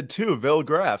Adam did too. Vil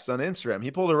Graphs on Instagram.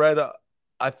 He pulled a red.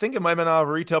 I think it might have been out of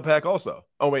a retail pack also.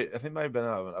 Oh wait, I think it might have been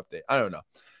out of an update. I don't know.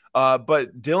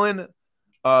 But Dylan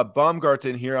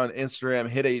Baumgarten here on Instagram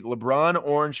hit a LeBron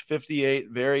orange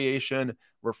 58 variation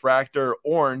refractor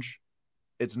orange.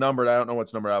 It's numbered. I don't know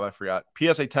what's numbered out. I forgot.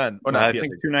 PSA 10. Oh, not I PSA.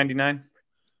 think 299. If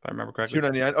I remember correctly.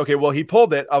 299. Okay, well, he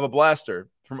pulled it of a blaster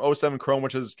from 07 Chrome,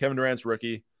 which is Kevin Durant's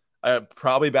rookie.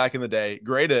 Probably back in the day.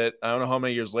 Graded it. I don't know how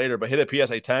many years later, but hit a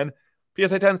PSA 10.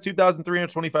 PSA 10 is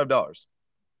 $2,325.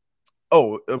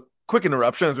 Oh, a quick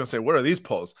interruption. I was going to say, what are these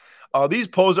pulls? These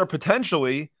pulls are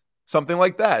potentially something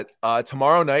like that.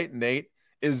 Tomorrow night, Nate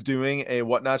is doing a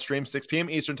Whatnot stream, 6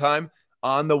 p.m. Eastern time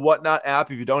on the Whatnot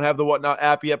app. If you don't have the Whatnot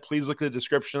app yet, please look at the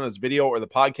description of this video or the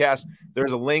podcast.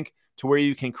 There's a link to where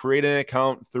you can create an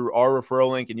account through our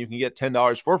referral link, and you can get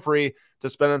 $10 for free to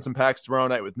spend on some packs tomorrow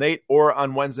night with Nate, or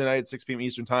on Wednesday night at 6 p.m.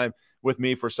 Eastern time with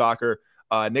me for soccer.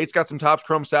 Nate's got some Topps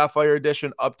Chrome Sapphire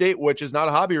Edition update, which is not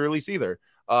a hobby release either.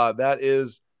 But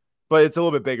it's a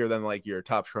little bit bigger than like your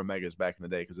Topps Chrome Megas back in the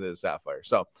day because it is Sapphire.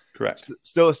 So correct.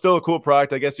 Still a cool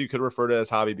product. I guess you could refer to it as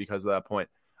hobby because of that point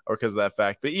or because of that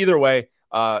fact. But either way,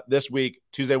 this week,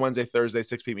 Tuesday, Wednesday, Thursday,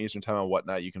 6 p.m. Eastern time on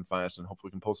Whatnot, you can find us and hopefully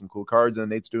we can pull some cool cards. And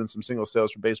Nate's doing some single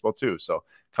sales for baseball too. So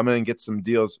come in and get some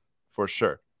deals for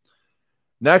sure.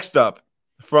 Next up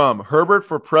from Herbert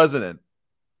for President.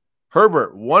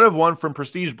 Herbert, 1 of 1 from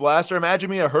Prestige Blaster. Imagine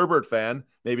me a Herbert fan.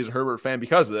 Maybe he's a Herbert fan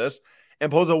because of this. And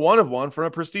pulls a 1 of 1 from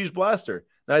a Prestige Blaster.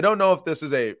 Now, I don't know if this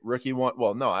is a rookie one.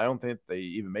 Well, no, I don't think they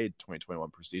even made 2021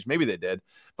 Prestige. Maybe they did.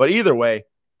 But either way,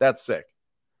 that's sick.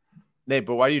 Nate,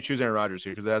 but why do you choose Aaron Rodgers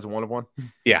here? Because it has a 1 of 1?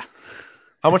 Yeah.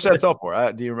 How much did that sell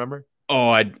for? Do you remember? Oh,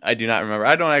 I do not remember.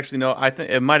 I don't actually know. I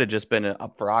think it might have just been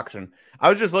up for auction. I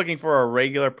was just looking for a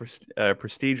regular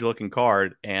prestige-looking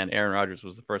card, and Aaron Rodgers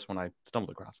was the first one I stumbled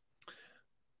across.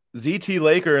 ZT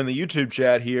Laker in the YouTube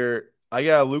chat here. I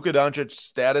got a Luka Doncic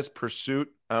status pursuit.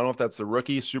 I don't know if that's the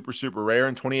rookie super rare.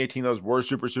 In 2018, those were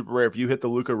super rare. If you hit the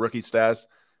Luka rookie status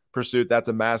pursuit, that's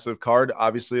a massive card.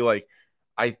 Obviously, like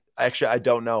I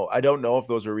don't know. I don't know if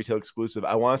those are retail exclusive.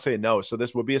 I want to say no. So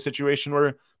this would be a situation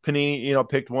where Panini,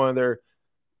 picked one of their,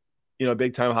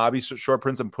 big time hobby short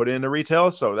prints and put it into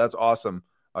retail. So that's awesome.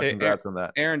 Congrats on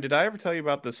that. Aaron, did I ever tell you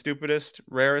about the stupidest,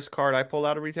 rarest card I pulled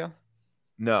out of retail?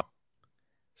 No.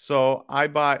 So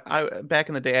back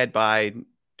in the day, I'd buy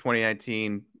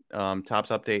 2019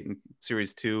 Topps Update and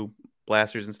Series 2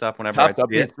 blasters and stuff whenever Topps I'd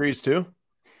see Update it. Series 2?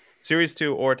 Series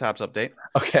 2 or Topps Update.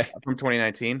 Okay. From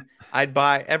 2019. I'd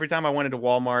buy, every time I went into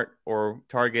Walmart or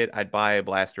Target, I'd buy a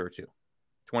blaster or two.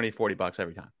 $20-$40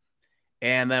 every time.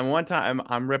 And then one time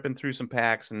I'm ripping through some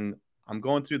packs and I'm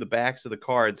going through the backs of the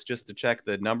cards just to check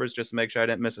the numbers, just to make sure I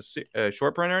didn't miss a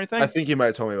short print or anything. I think you might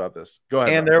have told me about this. Go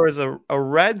ahead. And there was a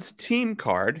Reds team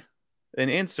card, an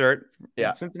insert,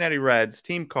 yeah. Cincinnati Reds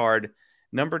team card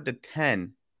numbered to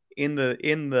 10 in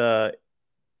the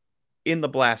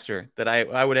blaster that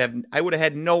I would have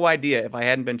had no idea if I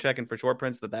hadn't been checking for short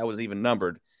prints that was even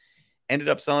numbered. Ended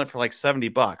up selling it for like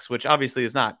 $70, which obviously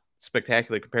is not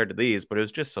spectacular compared to these, but it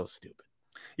was just so stupid.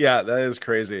 Yeah, that is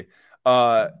crazy.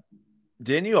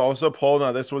 Didn't you also pull?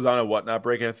 Now this was on a whatnot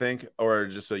break, I think, or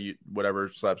just whatever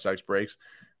slapstacks breaks.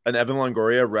 An Evan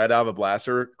Longoria red out of a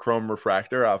blaster chrome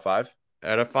refractor out of 5.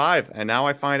 Out of 5, and now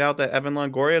I find out that Evan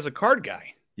Longoria is a card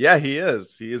guy. Yeah, he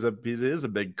is. He is a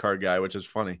big card guy, which is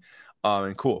funny,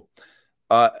 and cool.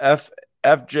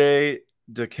 FJ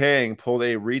Decaying pulled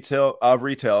a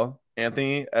retail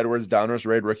Anthony Edwards Donruss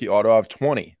Raid rookie auto of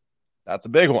 20. That's a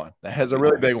big one. That has a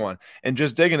really big one. And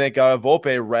just digging it, got a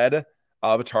Volpe red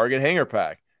of a Target hanger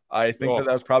pack. I think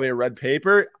that was probably a red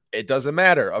paper. It doesn't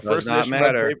matter. A first edition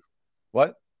red paper.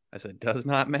 What? I said, does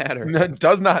not matter. It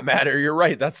does not matter. You're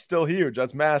right. That's still huge.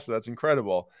 That's massive. That's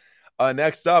incredible.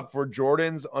 Next up for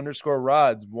Jordan's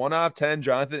 _rods, 1 out of 10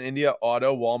 Jonathan India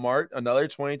auto Walmart, another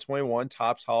 2021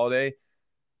 Topps holiday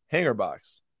hanger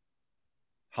box.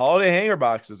 Holiday hanger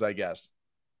boxes, I guess.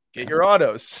 Get your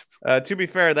autos. To be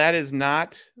fair, that is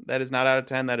not out of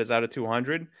 10. That is out of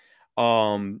 200.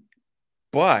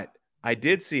 But I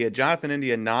did see a Jonathan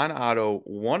India non-auto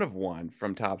 1 of 1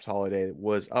 from Topps Holiday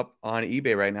was up on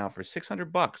eBay right now for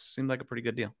 $600. Seemed like a pretty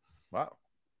good deal. Wow.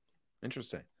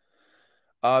 Interesting.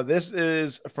 This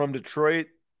is from Detroit's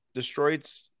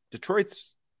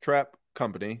Trap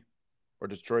Company, or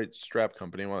Detroit Strap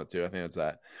Company, one of the two. I think it's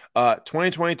that.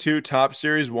 2022 Top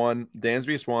Series 1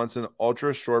 Dansby Swanson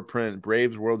Ultra Short Print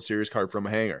Braves World Series card from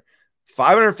a hanger.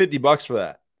 $550 for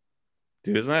that.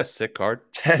 Dude, isn't that a sick card?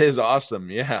 That is awesome.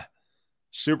 Yeah.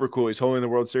 Super cool. He's holding the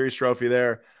World Series trophy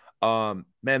there. Man,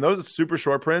 those super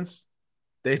short prints,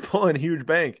 they pull in huge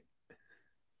bank.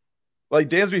 Like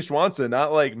Dansby Swanson,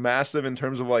 not like massive in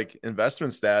terms of like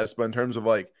investment status, but in terms of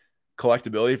like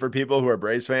collectability for people who are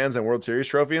Braves fans and World Series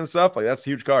trophy and stuff. Like that's a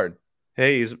huge card.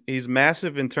 Hey, he's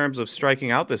massive in terms of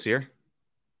striking out this year.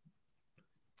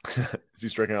 Is he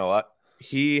striking out a lot?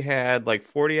 He had like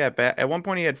 40 at bat. At one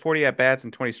point, he had 40 at bats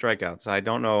and 20 strikeouts. I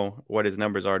don't know what his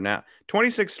numbers are now.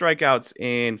 26 strikeouts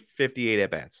and 58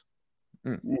 at bats.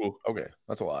 Okay,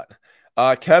 that's a lot.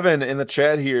 Kevin in the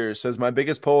chat here says my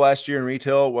biggest pull last year in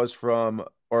retail was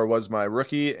my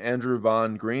rookie Andrew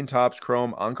Vaughn Green Topps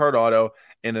Chrome on-card auto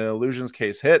and an Illusions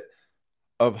case hit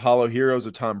of Hollow Heroes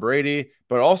of Tom Brady,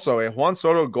 but also a Juan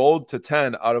Soto gold to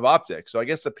 10 out of Optic. So I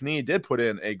guess the Panini did put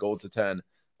in a gold to 10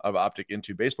 of Optic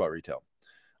into baseball retail.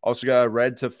 Also got a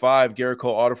red to 5 Garrett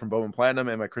Cole auto from Bowman Platinum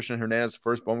and my Christian Hernandez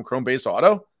first Bowman Chrome base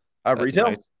auto out of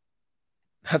retail.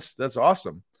 Nice. That's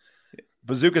awesome.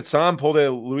 Bazooka Tom pulled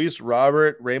a Luis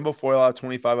Robert rainbow foil out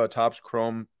 25 out Topps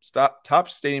Chrome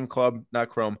Topps Stadium Club, not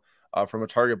Chrome, from a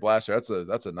Target blaster.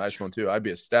 That's a nice one too. I'd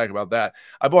be ecstatic about that.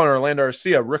 I bought an Orlando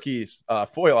Arcia rookie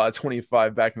foil out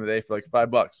 25 back in the day for like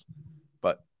 $5,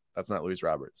 but that's not Luis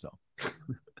Robert. So,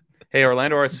 hey,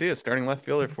 Orlando Arcia starting left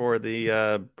fielder for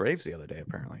the Braves the other day.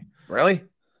 Apparently, really?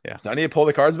 Yeah. Do I need to pull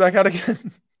the cards back out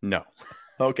again? No.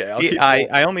 Okay.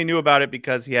 I only knew about it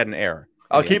because he had an error.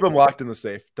 I'll keep them locked in the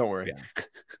safe. Don't worry. Yeah.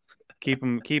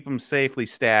 Keep them safely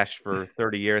stashed for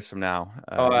 30 years from now.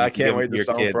 I can't wait to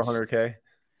sell them for $100K.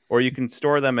 Or you can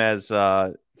store them as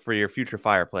for your future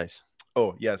fireplace.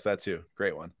 Oh, yes, that too.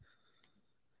 Great one.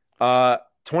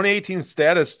 2018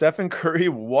 status, Stephen Curry,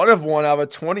 1 of 1 out of a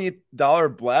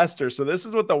 $20 blaster. So this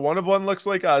is what the 1 of 1 looks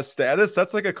like status.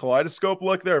 That's like a kaleidoscope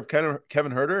look there of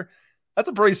Kevin Herter. That's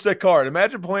a pretty sick card.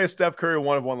 Imagine playing a Steph Curry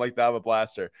 1 of 1 like that with a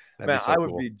blaster. Man, I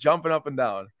would be jumping up and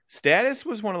down. Status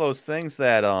was one of those things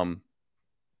that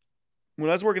when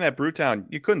I was working at Brewtown,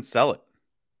 you couldn't sell it.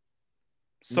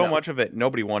 So much of it,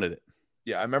 nobody wanted it.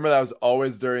 Yeah, I remember that was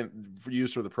always during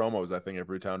use for the promos, I think, at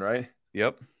Brewtown, right?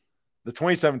 Yep. The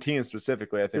 2017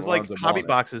 specifically, I think. There's like hobby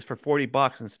boxes for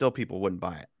 $40 and still people wouldn't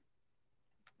buy it.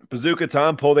 Bazooka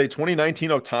Tom pulled a 2019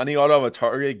 Ohtani auto of a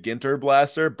Target Ginter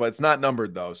blaster, but it's not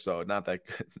numbered though, so not that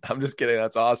good. I'm just kidding.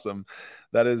 That's awesome.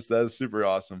 That is super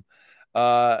awesome.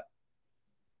 Oh,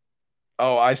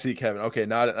 I see, Kevin. Okay,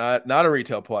 not a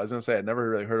retail pull. I was gonna say I'd never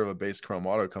really heard of a base chrome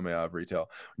auto coming out of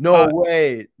retail. No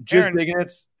way. Just Aaron, thinking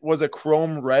it was a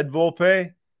chrome red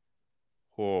Volpe.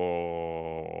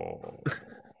 Oh,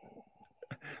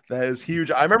 that is huge.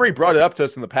 I remember he brought it up to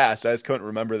us in the past. I just couldn't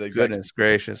remember the exact. Goodness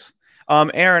gracious.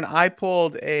 Aaron, I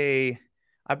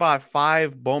bought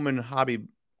 5 Bowman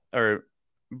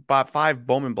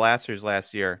blasters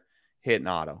last year, hitting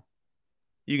auto.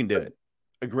 You can do it.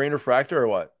 A green refractor or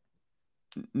what?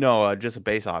 No, just a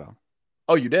base auto.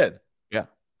 Oh, you did? Yeah.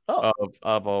 Oh.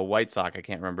 Of a White Sox. I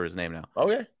can't remember his name now.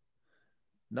 Okay.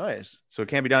 Nice. So it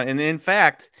can't be done. And in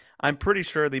fact, I'm pretty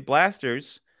sure the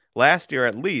blasters last year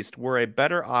at least were a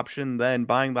better option than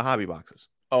buying the hobby boxes.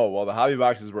 Oh, well, the hobby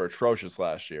boxes were atrocious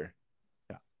last year.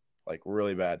 Yeah. Like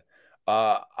really bad.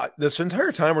 This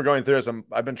entire time we're going through this,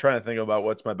 I've been trying to think about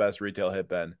what's my best retail hit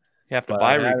been. You have to But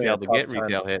buy I'm having retail a to tough get time.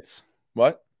 retail hits.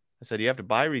 What? I said you have to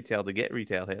buy retail to get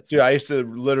retail hits. Dude, I used to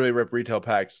literally rip retail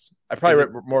packs. I probably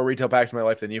ripped more retail packs in my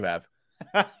life than you have.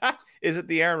 Is it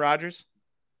the Aaron Rodgers?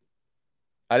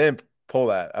 I didn't pull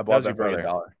that. I bought That was that for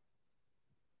your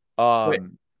 $1. Wait,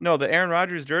 no, the Aaron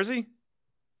Rodgers jersey?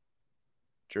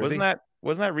 Jersey?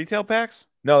 Wasn't that retail packs?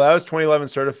 No, that was 2011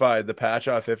 certified. The patch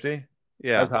out 50.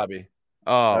 Yeah. That's hobby.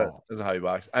 Oh. That's a hobby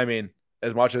box. I mean,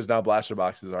 as much as now blaster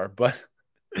boxes are, but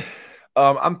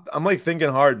I'm like thinking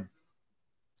hard.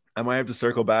 I might have to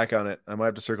circle back on it.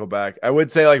 I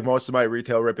would say like most of my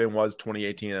retail ripping was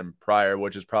 2018 and prior,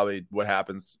 which is probably what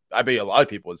happens. I bet a lot of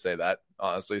people would say that,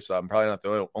 honestly. So I'm probably not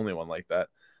the only one like that.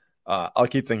 I'll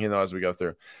keep thinking though as we go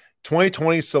through.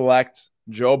 2020 select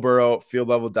Joe Burrow field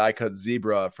level die cut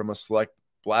zebra from a select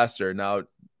blaster. Now,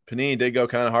 Panini did go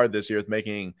kind of hard this year with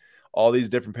making all these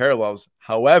different parallels.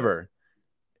 However,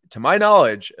 to my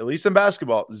knowledge, at least in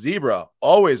basketball, zebra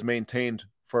always maintained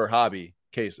for hobby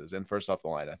cases and first off the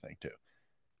line, I think, too.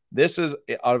 This is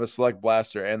out of a select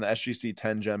blaster and the SGC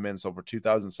 10 gem min sold for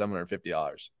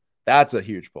 $2,750. That's a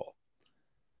huge pull.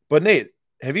 But Nate,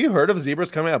 have you heard of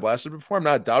zebras coming out of blasters before? I'm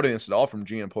not doubting this at all from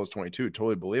GM Post 22.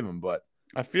 Totally believe him, but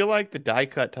I feel like the die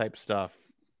cut type stuff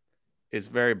is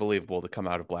very believable to come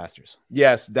out of blasters.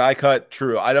 yes, die cut,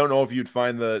 true. I don't know if you'd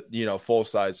find the full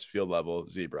size field level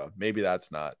zebra. Maybe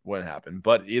that's not what happened,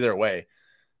 but either way,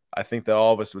 I think that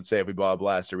all of us would say if we bought a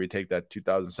blaster, we take that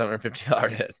 $2,750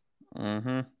 hit.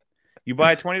 Mm-hmm. You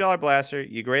buy a $20 blaster,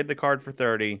 you grade the card for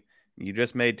 $30, you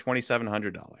just made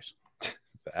 $2,700.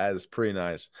 That is pretty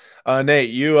nice.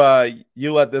 Nate, you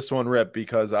let this one rip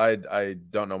because I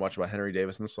don't know much about Henry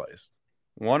Davis in the slightest.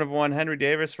 1 of 1 Henry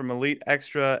Davis from Elite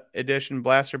Extra Edition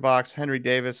Blaster Box. Henry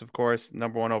Davis, of course,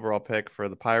 #1 overall pick for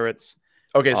the Pirates.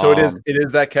 Okay, so it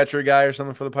is that catcher guy or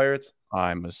something for the Pirates?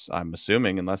 I'm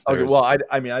assuming, unless there's... Okay, well, I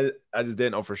just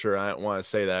didn't know for sure. I didn't want to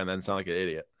say that and then sound like an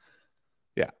idiot.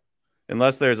 Yeah.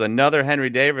 Unless there's another Henry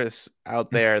Davis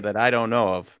out there that I don't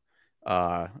know of.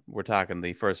 We're talking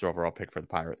the first overall pick for the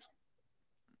Pirates.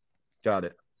 Got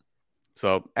it.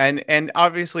 So, and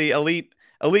obviously elite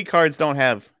cards don't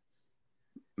have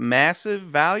massive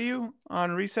value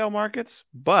on resale markets,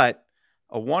 but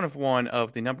a 1 of 1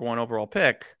 of the #1 overall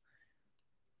pick,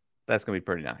 that's going to be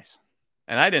pretty nice.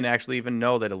 And I didn't actually even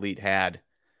know that Elite had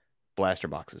blaster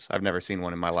boxes. I've never seen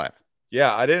one in my life.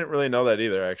 Yeah, I didn't really know that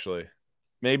either, actually.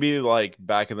 Maybe like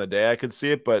back in the day I could see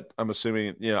it, but I'm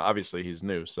assuming, obviously he's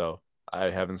new, so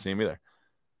I haven't seen him either.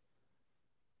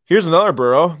 Here's another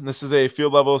Burrow. This is a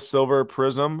field level silver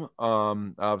prism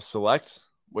of Select,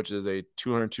 which is a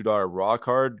 $202 raw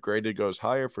card. Graded goes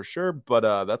higher for sure,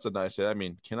 but that's a nice hit. I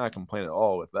mean, cannot complain at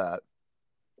all with that.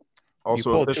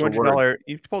 Also,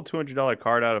 you pull $200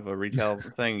 card out of a retail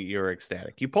thing, you're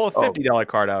ecstatic. You pull a $50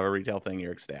 card out of a retail thing,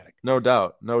 you're ecstatic. No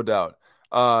doubt.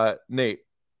 Nate,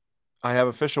 I have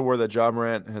official word that Ja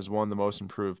Morant has won the Most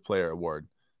Improved Player award.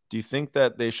 Do you think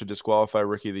that they should disqualify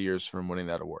Rookie of the Year from winning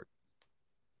that award?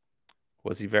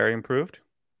 Was he very improved?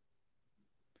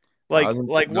 He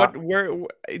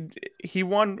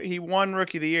won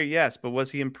Rookie of the Year, yes, but was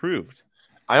he improved?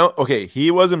 He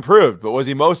was improved, but was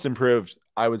he most improved?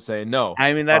 I would say no.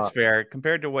 I mean, that's fair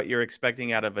compared to what you're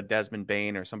expecting out of a Desmond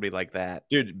Bane or somebody like that.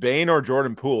 Dude, Bane or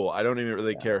Jordan Poole, I don't even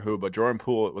really care who, but Jordan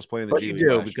Poole was playing the G League. You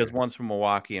do, because one's from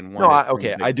Milwaukee and one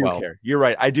I do care. You're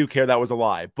right. I do care. That was a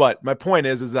lie. But my point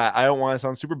is that I don't want to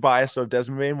sound super biased, so if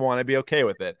Desmond Bane won, I'd be okay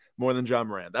with it more than Ja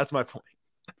Morant. That's my point.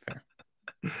 Fair.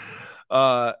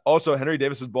 Also, Henry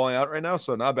Davis is balling out right now,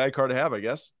 so not a bad card to have, I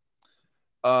guess.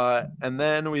 And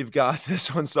then we've got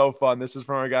this one's so fun. This is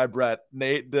from our guy Brett.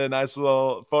 Nate did a nice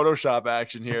little Photoshop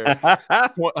action here.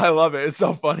 I love it. It's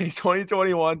so funny.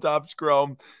 2021 Topps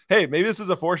Chrome. Hey, maybe this is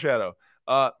a foreshadow.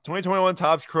 2021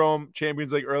 Topps Chrome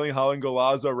champions like Erling Haaland,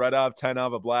 Golazo, red out of 10 out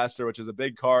of a blaster, which is a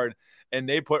big card. And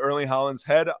Nate put Erling Haaland's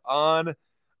head on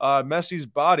Messi's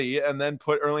body and then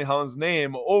put Erling Haaland's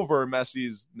name over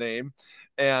Messi's name.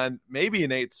 And maybe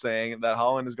Nate's saying that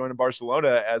Haaland is going to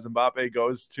Barcelona as Mbappe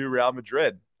goes to Real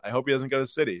Madrid. I hope he doesn't go to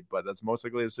City, but that's most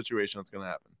likely the situation that's going to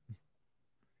happen.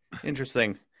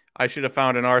 Interesting. I should have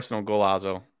found an Arsenal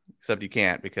Golazo, except you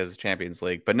can't because Champions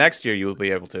League. But next year you will be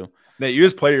able to. Nate, you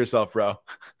just play yourself, bro.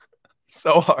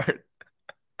 So hard.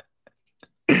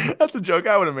 That's a joke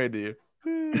I would have made to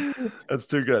you. That's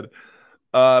too good.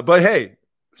 But hey,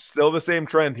 Still the same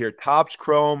trend here. Topps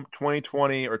Chrome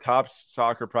 2020 or Topps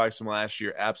soccer products from last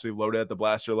year, absolutely loaded at the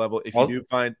blaster level. If you do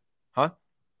find,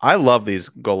 I love these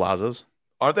golazos.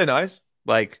 aren't they nice?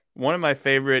 Like one of my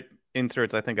favorite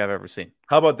inserts I think I've ever seen.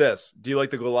 How about this? Do you like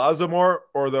the Golazo more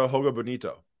or the Hoga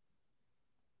Bonito?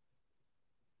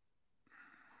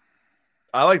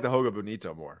 I like the Hoga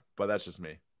Bonito more, but that's just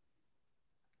me.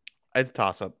 It's a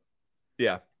toss up.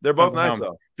 Yeah, they're both nice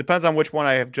though. Depends on which one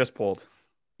I have just pulled.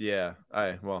 Yeah,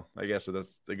 I guess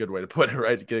that's a good way to put it,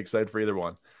 right? To get excited for either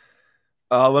one.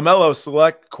 LaMelo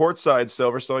select courtside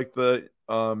silver, so like the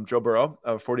Joe Burrow,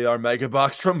 a $40 mega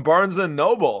box from Barnes and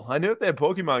Noble. I knew that they had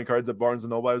Pokemon cards at Barnes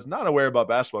and Noble. I was not aware about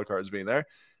basketball cards being there.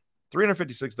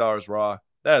 $356 raw.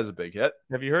 That is a big hit.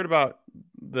 Have you heard about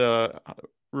the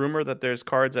rumor that there's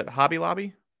cards at Hobby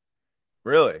Lobby?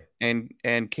 Really?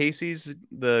 And Casey's,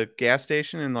 the gas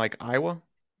station in like Iowa?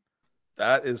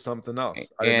 That is something else.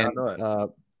 I did not know that.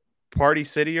 Party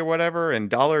City or whatever, and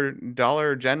Dollar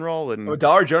General, and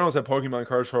Dollar General's had Pokemon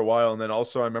cards for a while, and then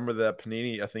also I remember that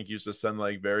Panini I think used to send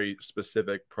like very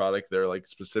specific product there, like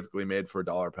specifically made for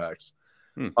dollar packs.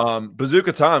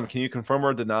 Bazooka Tom, can you confirm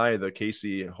or deny the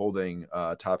Casey holding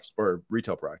Topps or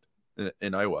retail product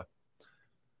in Iowa?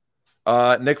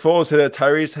 Nick Foles hit a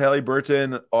Tyrese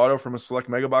Halliburton auto from a select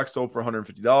mega box sold for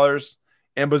 $150,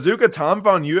 and Bazooka Tom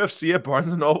found UFC at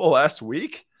Barnes and Noble last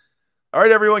week. All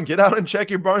right, everyone, get out and check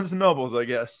your Barnes and Nobles, I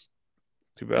guess.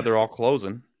 Too bad they're all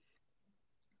closing.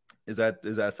 Is that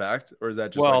fact, or is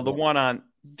that just the one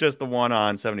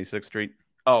on 76th Street?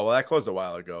 Oh, well, that closed a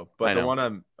while ago, but the one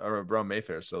on around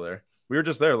Mayfair is still there. We were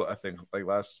just there, I think, like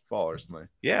last fall or something.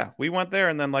 Yeah, we went there,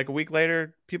 and then like a week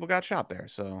later, people got shot there.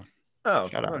 So,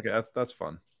 okay, that's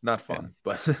fun. Not fun,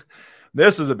 but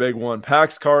this is a big one.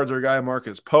 PAX cards, our guy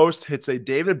Marcus Post hits a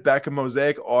David Beckham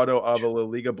mosaic auto of a La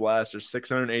Liga Blaster,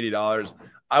 $680.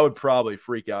 I would probably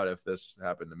freak out if this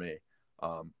happened to me.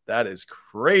 That is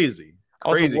crazy.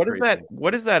 Also,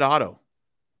 what is that auto?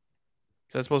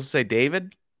 Is that supposed to say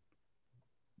David?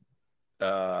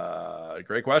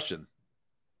 Great question.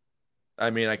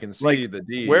 I mean, I can see the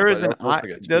D. Where is an I?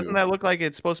 Doesn't that look like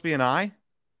it's supposed to be an I?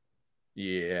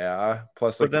 Yeah.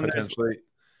 Plus, like potentially.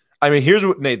 I mean, here's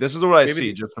what, Nate, this is what I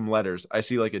see just from letters. I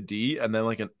see like a D and then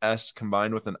like an S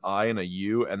combined with an I and a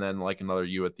U and then like another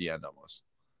U at the end almost.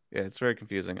 Yeah, it's very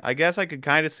confusing. I guess I could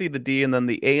kind of see the D and then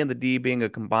the A and the D being a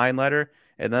combined letter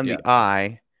and then the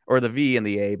I or the V and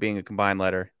the A being a combined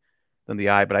letter, then the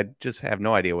I, but I just have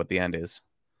no idea what the end is.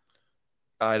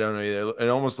 I don't know either. It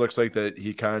almost looks like that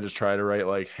he kind of just tried to write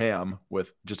like ham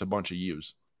with just a bunch of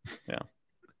U's. Yeah.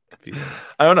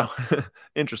 I don't know.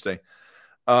 Interesting.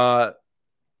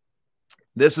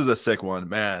 This is a sick one,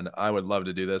 man. I would love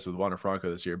to do this with Wander Franco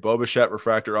this year. Bo Bichette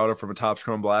refractor auto from a Topps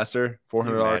Chrome Blaster,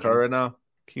 $400 card right now.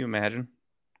 Can you imagine?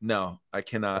 No, I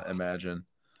cannot imagine.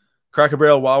 Cracker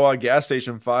Barrel Wawa gas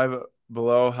station 5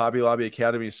 below Hobby Lobby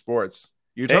Academy Sports.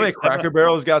 You're telling me Cracker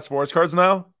Barrel's got sports cards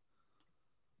now?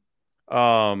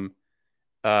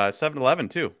 7-Eleven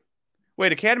too.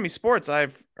 Wait, Academy Sports. I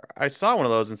saw one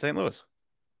of those in St. Louis.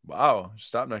 Wow.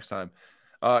 Stop next time.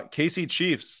 KC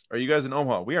Chiefs, are you guys in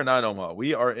Omaha? We are not in Omaha.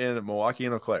 We are in Milwaukee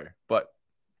and Eau Claire, but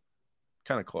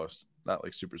kind of close. Not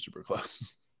like super, super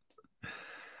close.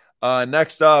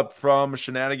 Next up from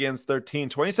Shenanigans 13,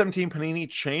 2017 Panini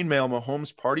Chainmail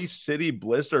Mahomes Party City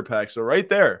Blister Pack. So right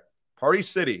there, Party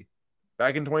City,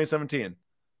 back in 2017.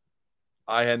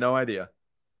 I had no idea.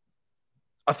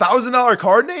 $1,000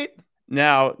 card, Nate?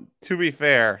 Now, to be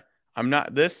fair,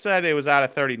 this said it was out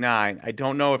of 39. I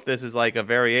don't know if this is like a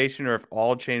variation or if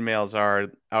all chainmails are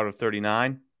out of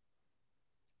 39.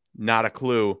 Not a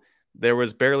clue. There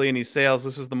was barely any sales.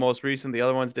 This was the most recent. The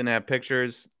other ones didn't have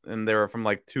pictures, and they were from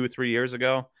like 2 or 3 years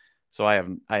ago. So I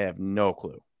have no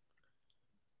clue.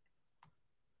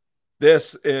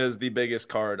 This is the biggest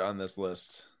card on this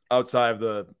list, outside of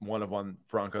the one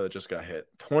Franco that just got hit.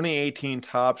 2018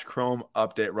 Topps Chrome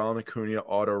Update Ronald Acuna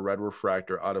Auto Red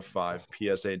Refractor out of 5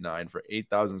 PSA 9 for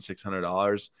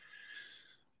 $8,600.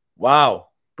 Wow,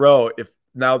 bro! Of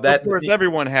course,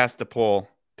 everyone has to pull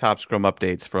Topps Chrome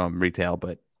updates from retail,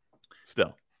 but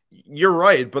still, you're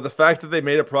right. But the fact that they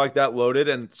made a product that loaded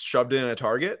and shoved it in a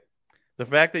Target, the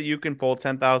fact that you can pull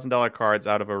 $10,000 cards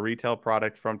out of a retail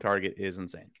product from Target is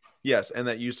insane. Yes, and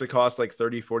that used to cost like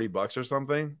 $30-$40 or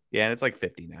something. Yeah, and it's like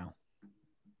 $50 now.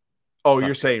 Oh,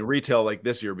 you're saying retail like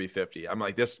this year would be $50. I'm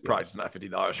like, this product is not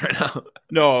 $50 right now.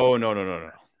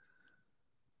 No.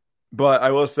 But I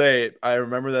will say, I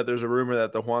remember that there's a rumor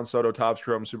that the Juan Soto Topps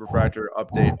Chrome Superfractor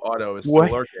Update Auto is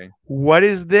still lurking. What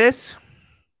is this?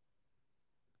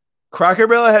 Cracker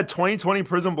Barrel had 2020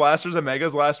 Prism Blasters and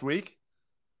Megas last week.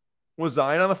 Was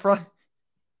Zion on the front?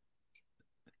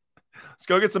 Let's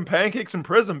go get some pancakes in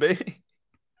prison, baby.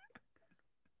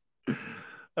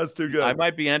 That's too good. I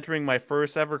might be entering my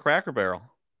first ever Cracker Barrel.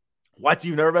 What?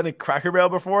 You've never been to Cracker Barrel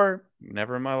before?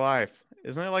 Never in my life.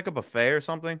 Isn't it like a buffet or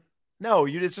something? No,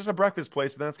 it's just a breakfast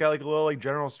place, and then it's got like a little like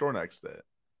general store next to it.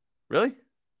 Really?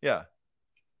 Yeah.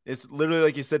 It's literally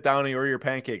like you sit down and you order your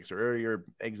pancakes or order your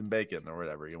eggs and bacon or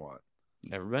whatever you want.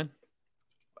 Never been.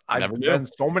 I've been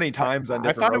so many times on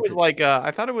different. I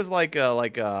thought it was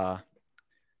like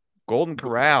Golden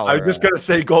Corral. I was just gonna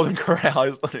say Golden Corral. I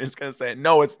was literally just gonna say it.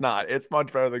 No, it's not. It's much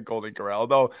better than Golden Corral.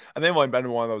 Though I think I've only been to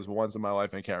one of those once in my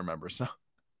life and I can't remember. So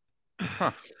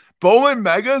Bowman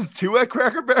Megas too at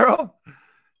Cracker Barrel.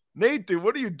 Nate, dude,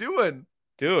 what are you doing?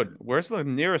 Dude, where's the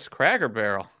nearest Cracker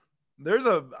Barrel?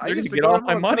 I used to get go all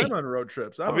my money on road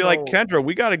trips. I'll be like, Kendra,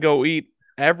 we got to go eat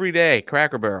every day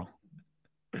Cracker Barrel.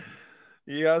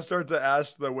 You gotta start to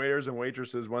ask the waiters and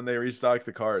waitresses when they restock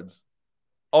the cards.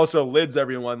 Also, Lids,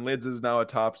 everyone. Lids is now a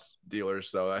Topps dealer,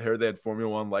 so I heard they had Formula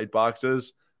One light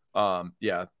boxes.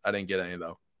 Yeah, I didn't get any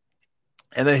though.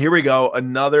 And then here we go,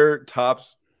 another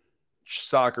Topps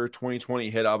Soccer 2020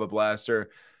 hit out of a blaster.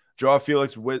 Joao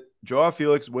Felix,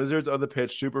 Wizards of the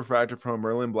Pitch, Superfractor from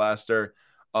Merlin Blaster,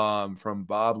 from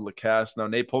Bob Lacasse. Now,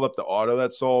 Nate pulled up the auto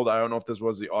that sold. I don't know if this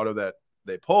was the auto that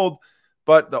they pulled,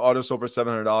 but the auto sold for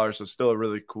 $700, so still a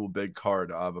really cool big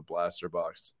card out of a blaster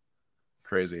box.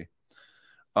 Crazy.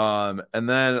 And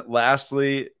then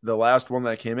lastly, the last one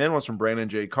that came in was from Brandon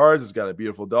J. Cards. It's got a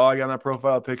beautiful dog on that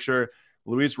profile picture.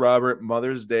 Luis Robert,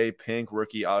 Mother's Day pink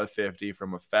rookie out of 50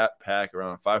 from a fat pack,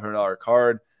 around a $500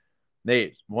 card.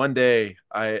 Nate, one day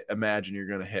I imagine you're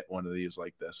going to hit one of these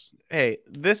like this. Hey,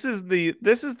 this is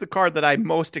the card that I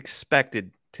most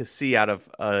expected to see out of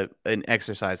an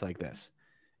exercise like this.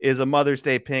 Is a Mother's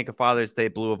Day pink, a Father's Day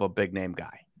blue of a big name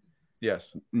guy.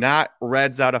 Yes. Not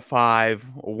reds out of 5,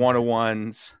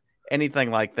 101s, anything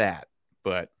like that.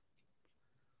 But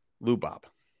Lou Bob.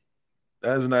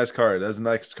 That is a nice card. That's a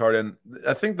nice card. And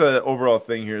I think the overall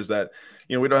thing here is that,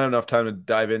 we don't have enough time to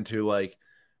dive into like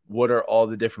what are all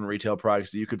the different retail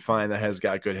products that you could find that has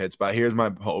got good hits. But here's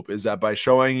my hope is that by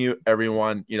showing you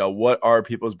everyone, what are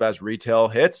people's best retail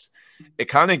hits, it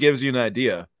kind of gives you an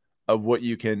idea of what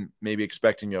you can maybe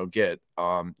expect and get.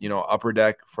 Upper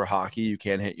Deck for hockey, you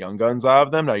can hit Young Guns out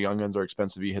of them. Now, Young Guns are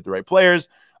expensive. You hit the right players.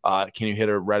 Can you hit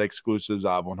a Red Exclusives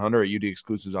out of 100 or UD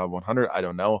Exclusives out of 100? I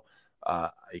don't know. I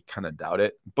kind of doubt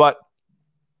it. But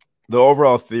the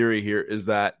overall theory here is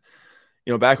that,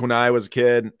 back when I was a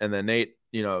kid and then Nate,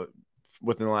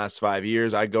 within the last 5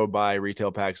 years, I go buy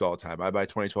retail packs all the time. I buy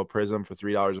 2012 Prism for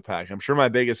 $3 a pack. I'm sure my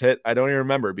biggest hit, I don't even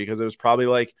remember because it was probably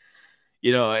like,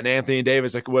 an Anthony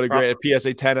Davis, like what a great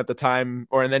PSA 10 at the time,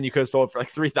 and then you could have sold it for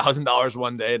like $3,000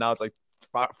 one day. And now it's like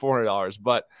 $400.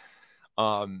 But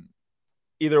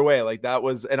either way, like that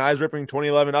was, and I was ripping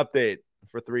 2011 Update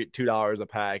for $2 a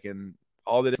pack and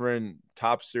all the different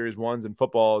top series ones and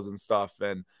footballs and stuff.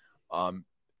 And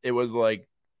it was like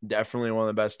definitely one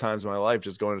of the best times of my life,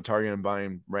 just going to Target and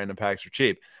buying random packs for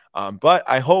cheap. But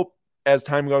I hope as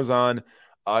time goes on,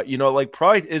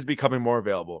 product is becoming more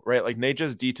available, right? Like Nate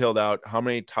just detailed out how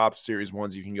many top series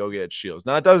ones you can go get at Shields.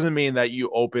 Now, it doesn't mean that you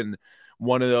open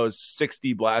one of those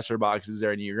 60 blaster boxes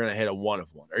there and you're going to hit a 1 of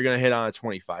 1 or you're going to hit on a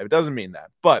 25. It doesn't mean that.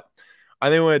 But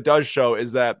I think what it does show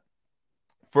is that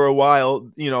for a while,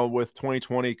 with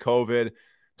 2020 COVID,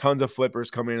 tons of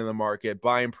flippers coming into the market,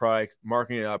 buying products,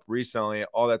 marking it up, reselling it,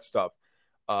 all that stuff.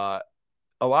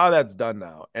 A lot of that's done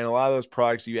now. And a lot of those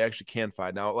products you actually can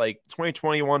find. Now, like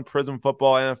 2021 Prism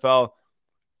Football NFL,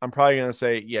 I'm probably going to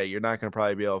say, yeah, you're not going to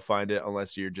probably be able to find it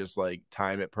unless you're just like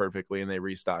time it perfectly and they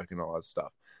restock and all that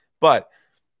stuff. But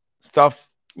stuff,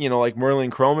 like Merlin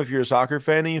Chrome, if you're a soccer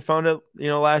fan and you found it,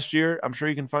 last year, I'm sure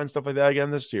you can find stuff like that again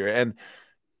this year. And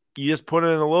you just put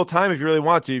in a little time if you really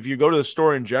want to. If you go to the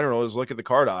store in general, just look at the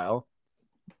card aisle,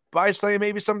 buy something,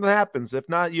 maybe something happens. If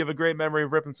not, you have a great memory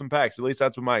of ripping some packs. At least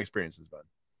that's what my experience has been.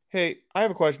 Hey, I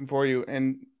have a question for you,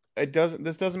 and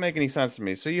this doesn't make any sense to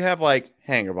me. So you have like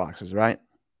hanger boxes, right?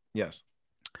 Yes.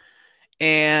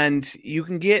 And you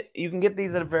can get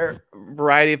these at a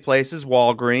variety of places: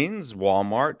 Walgreens,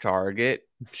 Walmart, Target,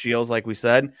 Shields, like we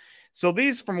said. So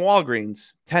these from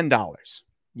Walgreens, $10.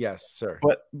 Yes, sir.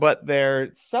 But their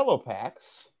cello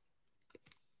packs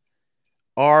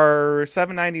are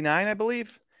 $7.99, I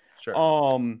believe.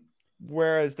 Sure.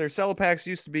 Whereas their cello packs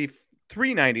used to be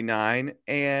 $3.99,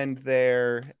 and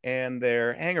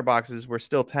their hanger boxes were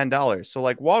still $10. So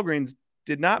like Walgreens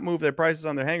did not move their prices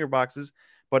on their hanger boxes,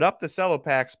 but up the cello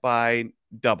packs by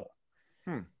double.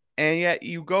 And yet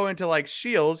you go into like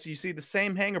Shields, you see the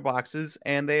same hanger boxes,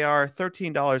 and they are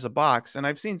 $13 a box. And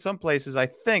I've seen some places, I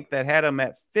think, that had them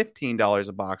at $15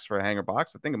 a box for a hanger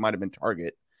box. I think it might have been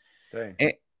Target. Dang.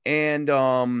 And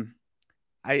or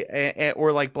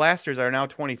like blasters are now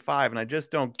 25, and I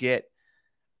just don't get.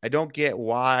 I don't get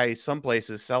why some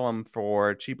places sell them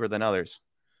for cheaper than others.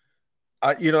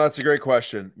 That's a great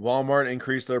question. Walmart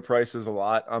increased their prices a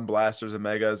lot on blasters and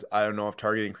megas. I don't know if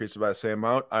Target increased it by the same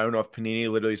amount. I don't know if Panini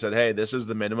literally said, "Hey, this is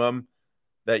the minimum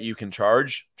that you can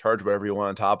charge whatever you want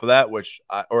on top of that,"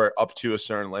 or up to a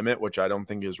certain limit, which I don't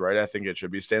think is right. I think it should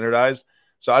be standardized.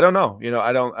 So I don't know.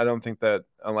 I don't think that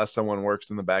unless someone works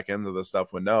in the back end of the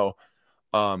stuff would know.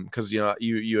 Because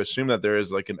you assume that there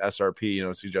is like an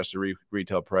SRP, suggested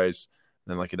retail price,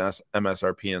 and then like an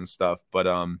MSRP and stuff. But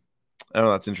I don't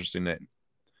know. That's interesting, Nate.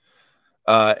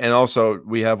 And also,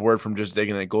 we have word from Just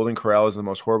Digging it. Golden Corral is the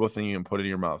most horrible thing you can put in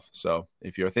your mouth. So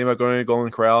if you're thinking about going to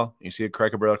Golden Corral, you see a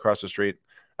Cracker Barrel across the street,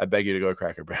 I beg you to go to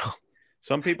Cracker Barrel.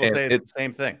 Some people say it's the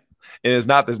same thing. It is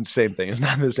not the same thing. It's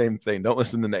not the same thing. Don't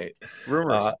listen to Nate.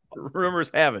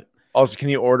 Rumors have it. Also, can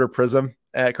you order Prism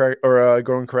at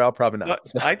Golden Corral? Probably not.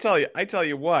 So. I tell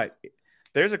you what.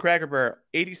 There's a Cracker Barrel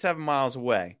 87 miles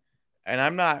away, and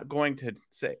I'm not going to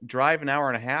drive an hour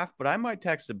and a half, but I might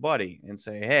text a buddy and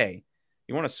say, "Hey,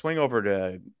 you want to swing over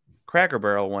to Cracker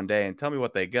Barrel one day and tell me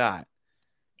what they got?"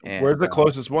 And, where's the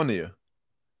closest one to you?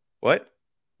 What?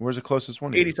 Where's the closest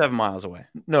one to you? 87 miles away.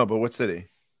 No, but what city?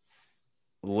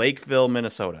 Lakeville,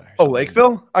 Minnesota. Oh,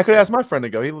 Lakeville? I could ask my friend to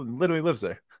go. He literally lives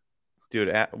there.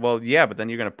 Dude, well, yeah, but then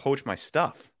you're going to poach my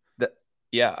stuff.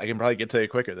 Yeah, I can probably get to you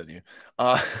quicker than you.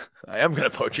 I am going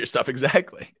to poach your stuff,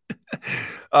 exactly.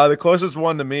 The closest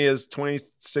one to me is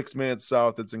 26 minutes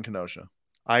south. It's in Kenosha.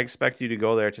 I expect you to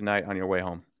go there tonight on your way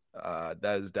home.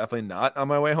 That is definitely not on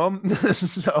my way home,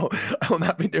 so I will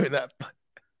not be doing that.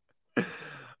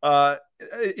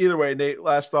 Either way, Nate,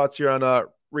 last thoughts here on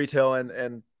retail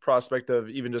and prospect of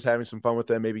even just having some fun with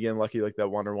them, maybe getting lucky like that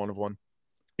one of one.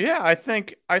 Yeah, I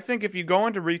think if you go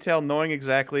into retail knowing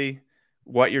exactly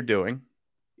what you're doing,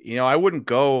 I wouldn't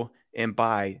go and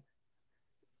buy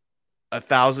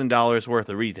 $1,000 worth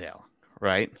of retail,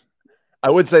 right? I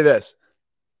would say this.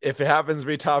 If it happens to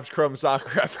be Topps Chrome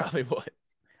Soccer, I probably would.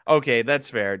 Okay, that's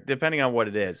fair, depending on what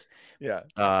it is.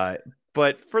 Yeah.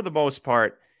 But for the most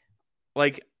part,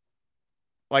 like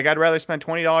I'd rather spend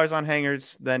 $20 on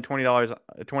hangers than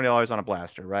 $20 on a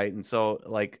blaster, right? And so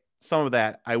like some of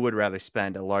that, I would rather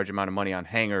spend a large amount of money on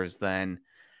hangers than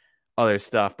other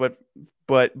stuff.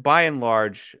 But by and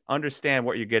large, understand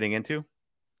what you're getting into.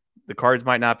 The cards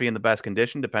might not be in the best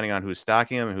condition, depending on who's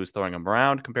stocking them and who's throwing them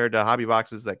around, compared to hobby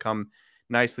boxes that come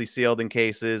nicely sealed in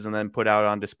cases and then put out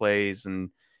on displays and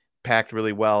packed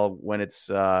really well when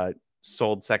it's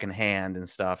sold secondhand and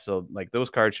stuff. So like those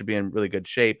cards should be in really good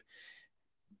shape.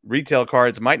 Retail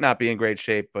cards might not be in great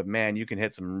shape, but man, you can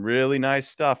hit some really nice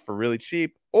stuff for really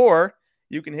cheap, or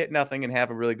you can hit nothing and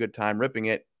have a really good time ripping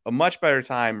it. A much better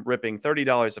time ripping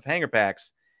 $30 of hanger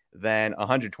packs than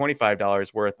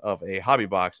 $125 worth of a hobby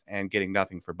box and getting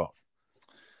nothing for both.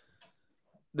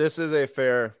 This is a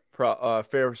fair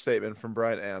statement from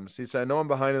Brian Adams. He said, "I know I'm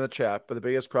behind in the chat, but the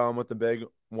biggest problem with the big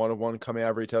one-of-one coming out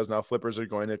of retail is now flippers are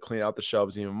going to clean out the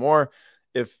shelves even more.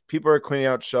 If people are cleaning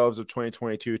out shelves of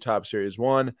 2022 Topps Series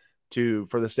 1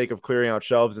 for the sake of clearing out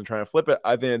shelves and trying to flip it,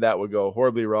 I think that would go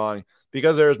horribly wrong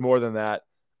because there is more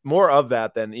of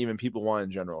that than even people want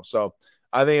in general. So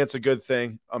I think it's a good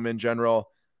thing. In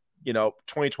general,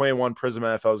 2021 Prism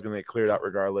NFL is going to get cleared out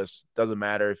regardless. Doesn't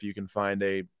matter if you can find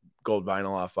a gold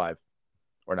vinyl off 5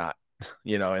 or not,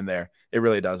 in there. It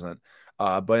really doesn't.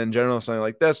 But in general, something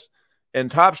like this,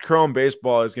 and Topps Chrome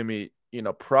Baseball is going to be,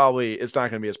 probably it's not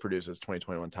going to be as produced as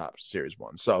 2021 Topps Series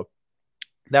 1. So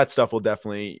that stuff will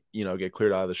definitely, get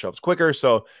cleared out of the shelves quicker.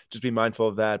 So just be mindful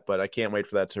of that. But I can't wait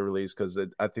for that to release because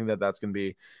I think that's going to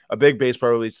be a big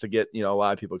baseball release to get, a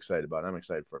lot of people excited about. I'm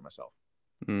excited for it myself.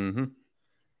 Mm-hmm.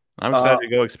 I'm excited to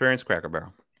go experience Cracker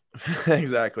Barrel.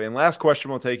 Exactly. And last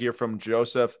question we'll take here from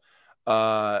Joseph.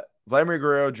 Vladimir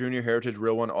Guerrero Jr. Heritage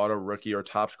Real One Auto rookie or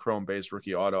Topps Chrome base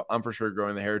rookie auto. I'm for sure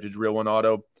going the Heritage Real One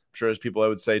Auto. I'm sure there's people that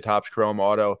would say Topps Chrome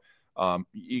Auto.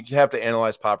 You have to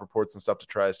analyze pop reports and stuff to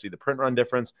try to see the print run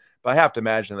difference, but I have to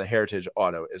imagine the Heritage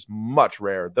Auto is much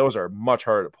rarer. Those are much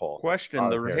harder to pull. Question: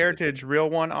 the Heritage Real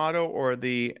One Auto or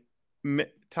the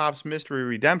Topps Mystery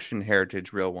Redemption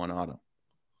Heritage Real One Auto?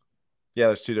 Yeah,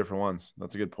 there's two different ones.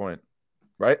 That's a good point,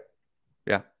 right?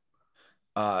 Yeah.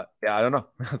 I don't know.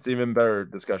 That's even better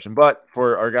discussion. But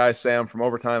for our guy Sam from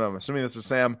Overtime, I'm assuming this is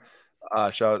Sam.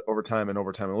 Shout out Overtime and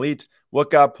Overtime Elite.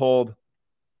 What got pulled?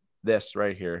 This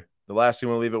right here. The last thing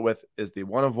we'll leave it with is the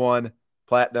 1/1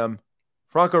 Platinum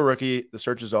Franco rookie, the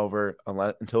search is over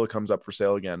until it comes up for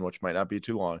sale again, which might not be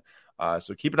too long.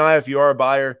 So keep an eye if you are a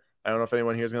buyer. I don't know if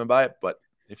anyone here is going to buy it, but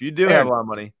if you do have a lot of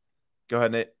money, go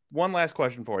ahead, Nate. One last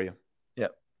question for you.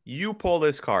 Yep. You pull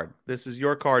this card. This is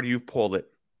your card. You've pulled it.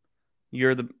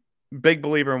 You're the big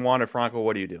believer in Wander Franco.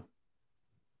 What do you do?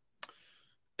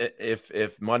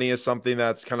 If money is something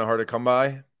that's kind of hard to come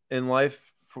by in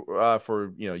life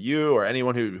for you or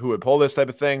anyone who would pull this type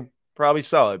of thing, probably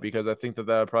sell it, because I think that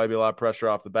would probably be a lot of pressure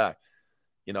off the back.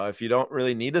 If you don't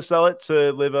really need to sell it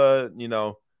to live a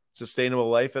sustainable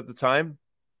life at the time,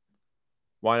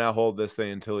 why not hold this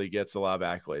thing until he gets a lot of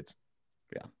accolades?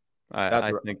 Yeah,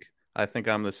 I think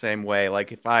I'm the same way.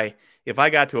 Like if I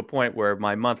got to a point where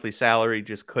my monthly salary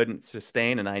just couldn't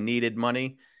sustain and I needed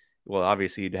money, well,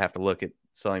 obviously you'd have to look at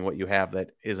selling what you have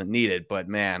that isn't needed. But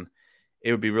man,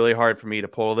 it would be really hard for me to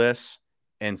pull this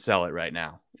and sell it right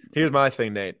now. Here's my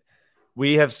thing, Nate.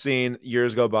 We have seen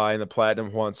years go by and the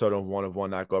Platinum Juan Soto 1 of 1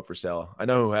 not go up for sale. I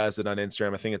know who has it on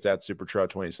Instagram. I think it's at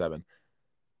SuperTrout27.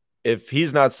 If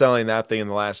he's not selling that thing in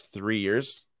the last 3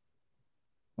 years,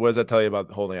 what does that tell you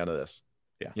about holding on to this?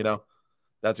 Yeah.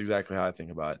 That's exactly how I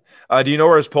think about it. Do you know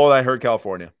where it's pulled? I heard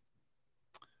California.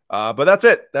 But that's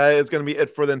it. That is going to be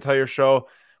it for the entire show.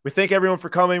 We thank everyone for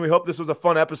coming. We hope this was a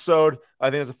fun episode.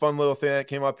 I think it's a fun little thing that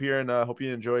came up here, and I hope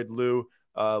you enjoyed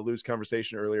Lou's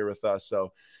conversation earlier with us.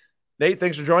 So, Nate,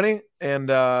 thanks for joining. And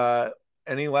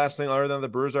any last thing other than the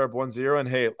Brewers are up 1-0? And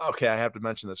hey, okay, I have to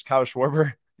mention this. Kyle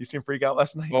Schwarber, you seemed freak out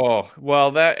last night. Oh,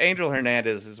 well, that Angel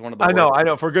Hernandez is one of the I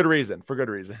know, for good reason. For good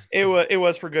reason. It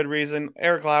was for good reason.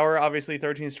 Eric Lauer, obviously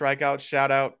 13 strikeouts, shout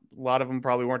out. A lot of them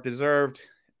probably weren't deserved.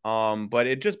 But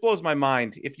it just blows my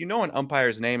mind. If you know an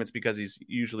umpire's name, it's because he's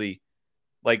usually,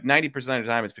 like 90% of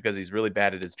the time, it's because he's really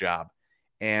bad at his job.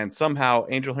 And somehow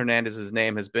Angel Hernandez's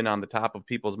name has been on the top of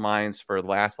people's minds for the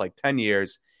last 10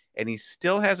 years, and he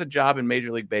still has a job in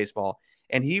Major League Baseball.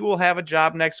 And he will have a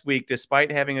job next week,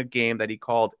 despite having a game that he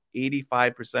called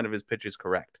 85% of his pitches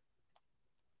correct.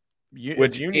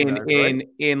 Which in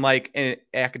an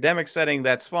academic setting,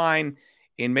 that's fine.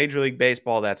 In Major League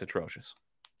Baseball, that's atrocious.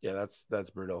 Yeah, that's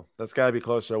brutal. That's got to be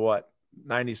closer to what?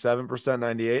 97%,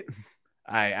 98?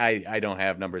 I don't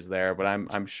have numbers there, but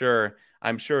I'm sure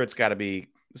it's got to be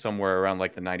somewhere around the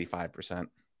 95%.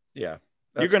 Yeah.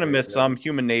 You're going to miss some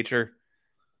human nature.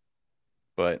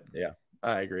 But yeah,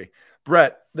 I agree.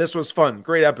 Brett, this was fun.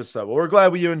 Great episode. Well, we're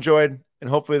glad you enjoyed, and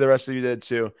hopefully the rest of you did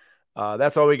too.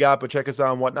 That's all we got, but check us out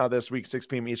on Whatnot this week, 6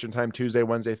 p.m. Eastern time, Tuesday,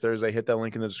 Wednesday, Thursday. Hit that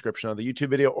link in the description of the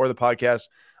YouTube video or the podcast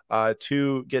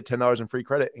to get $10 in free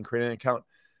credit and create an account.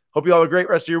 Hope you all have a great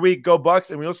rest of your week. Go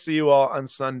Bucks, and we'll see you all on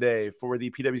Sunday for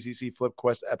the PWCC Flip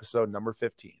Quest episode number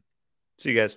 15. See you guys.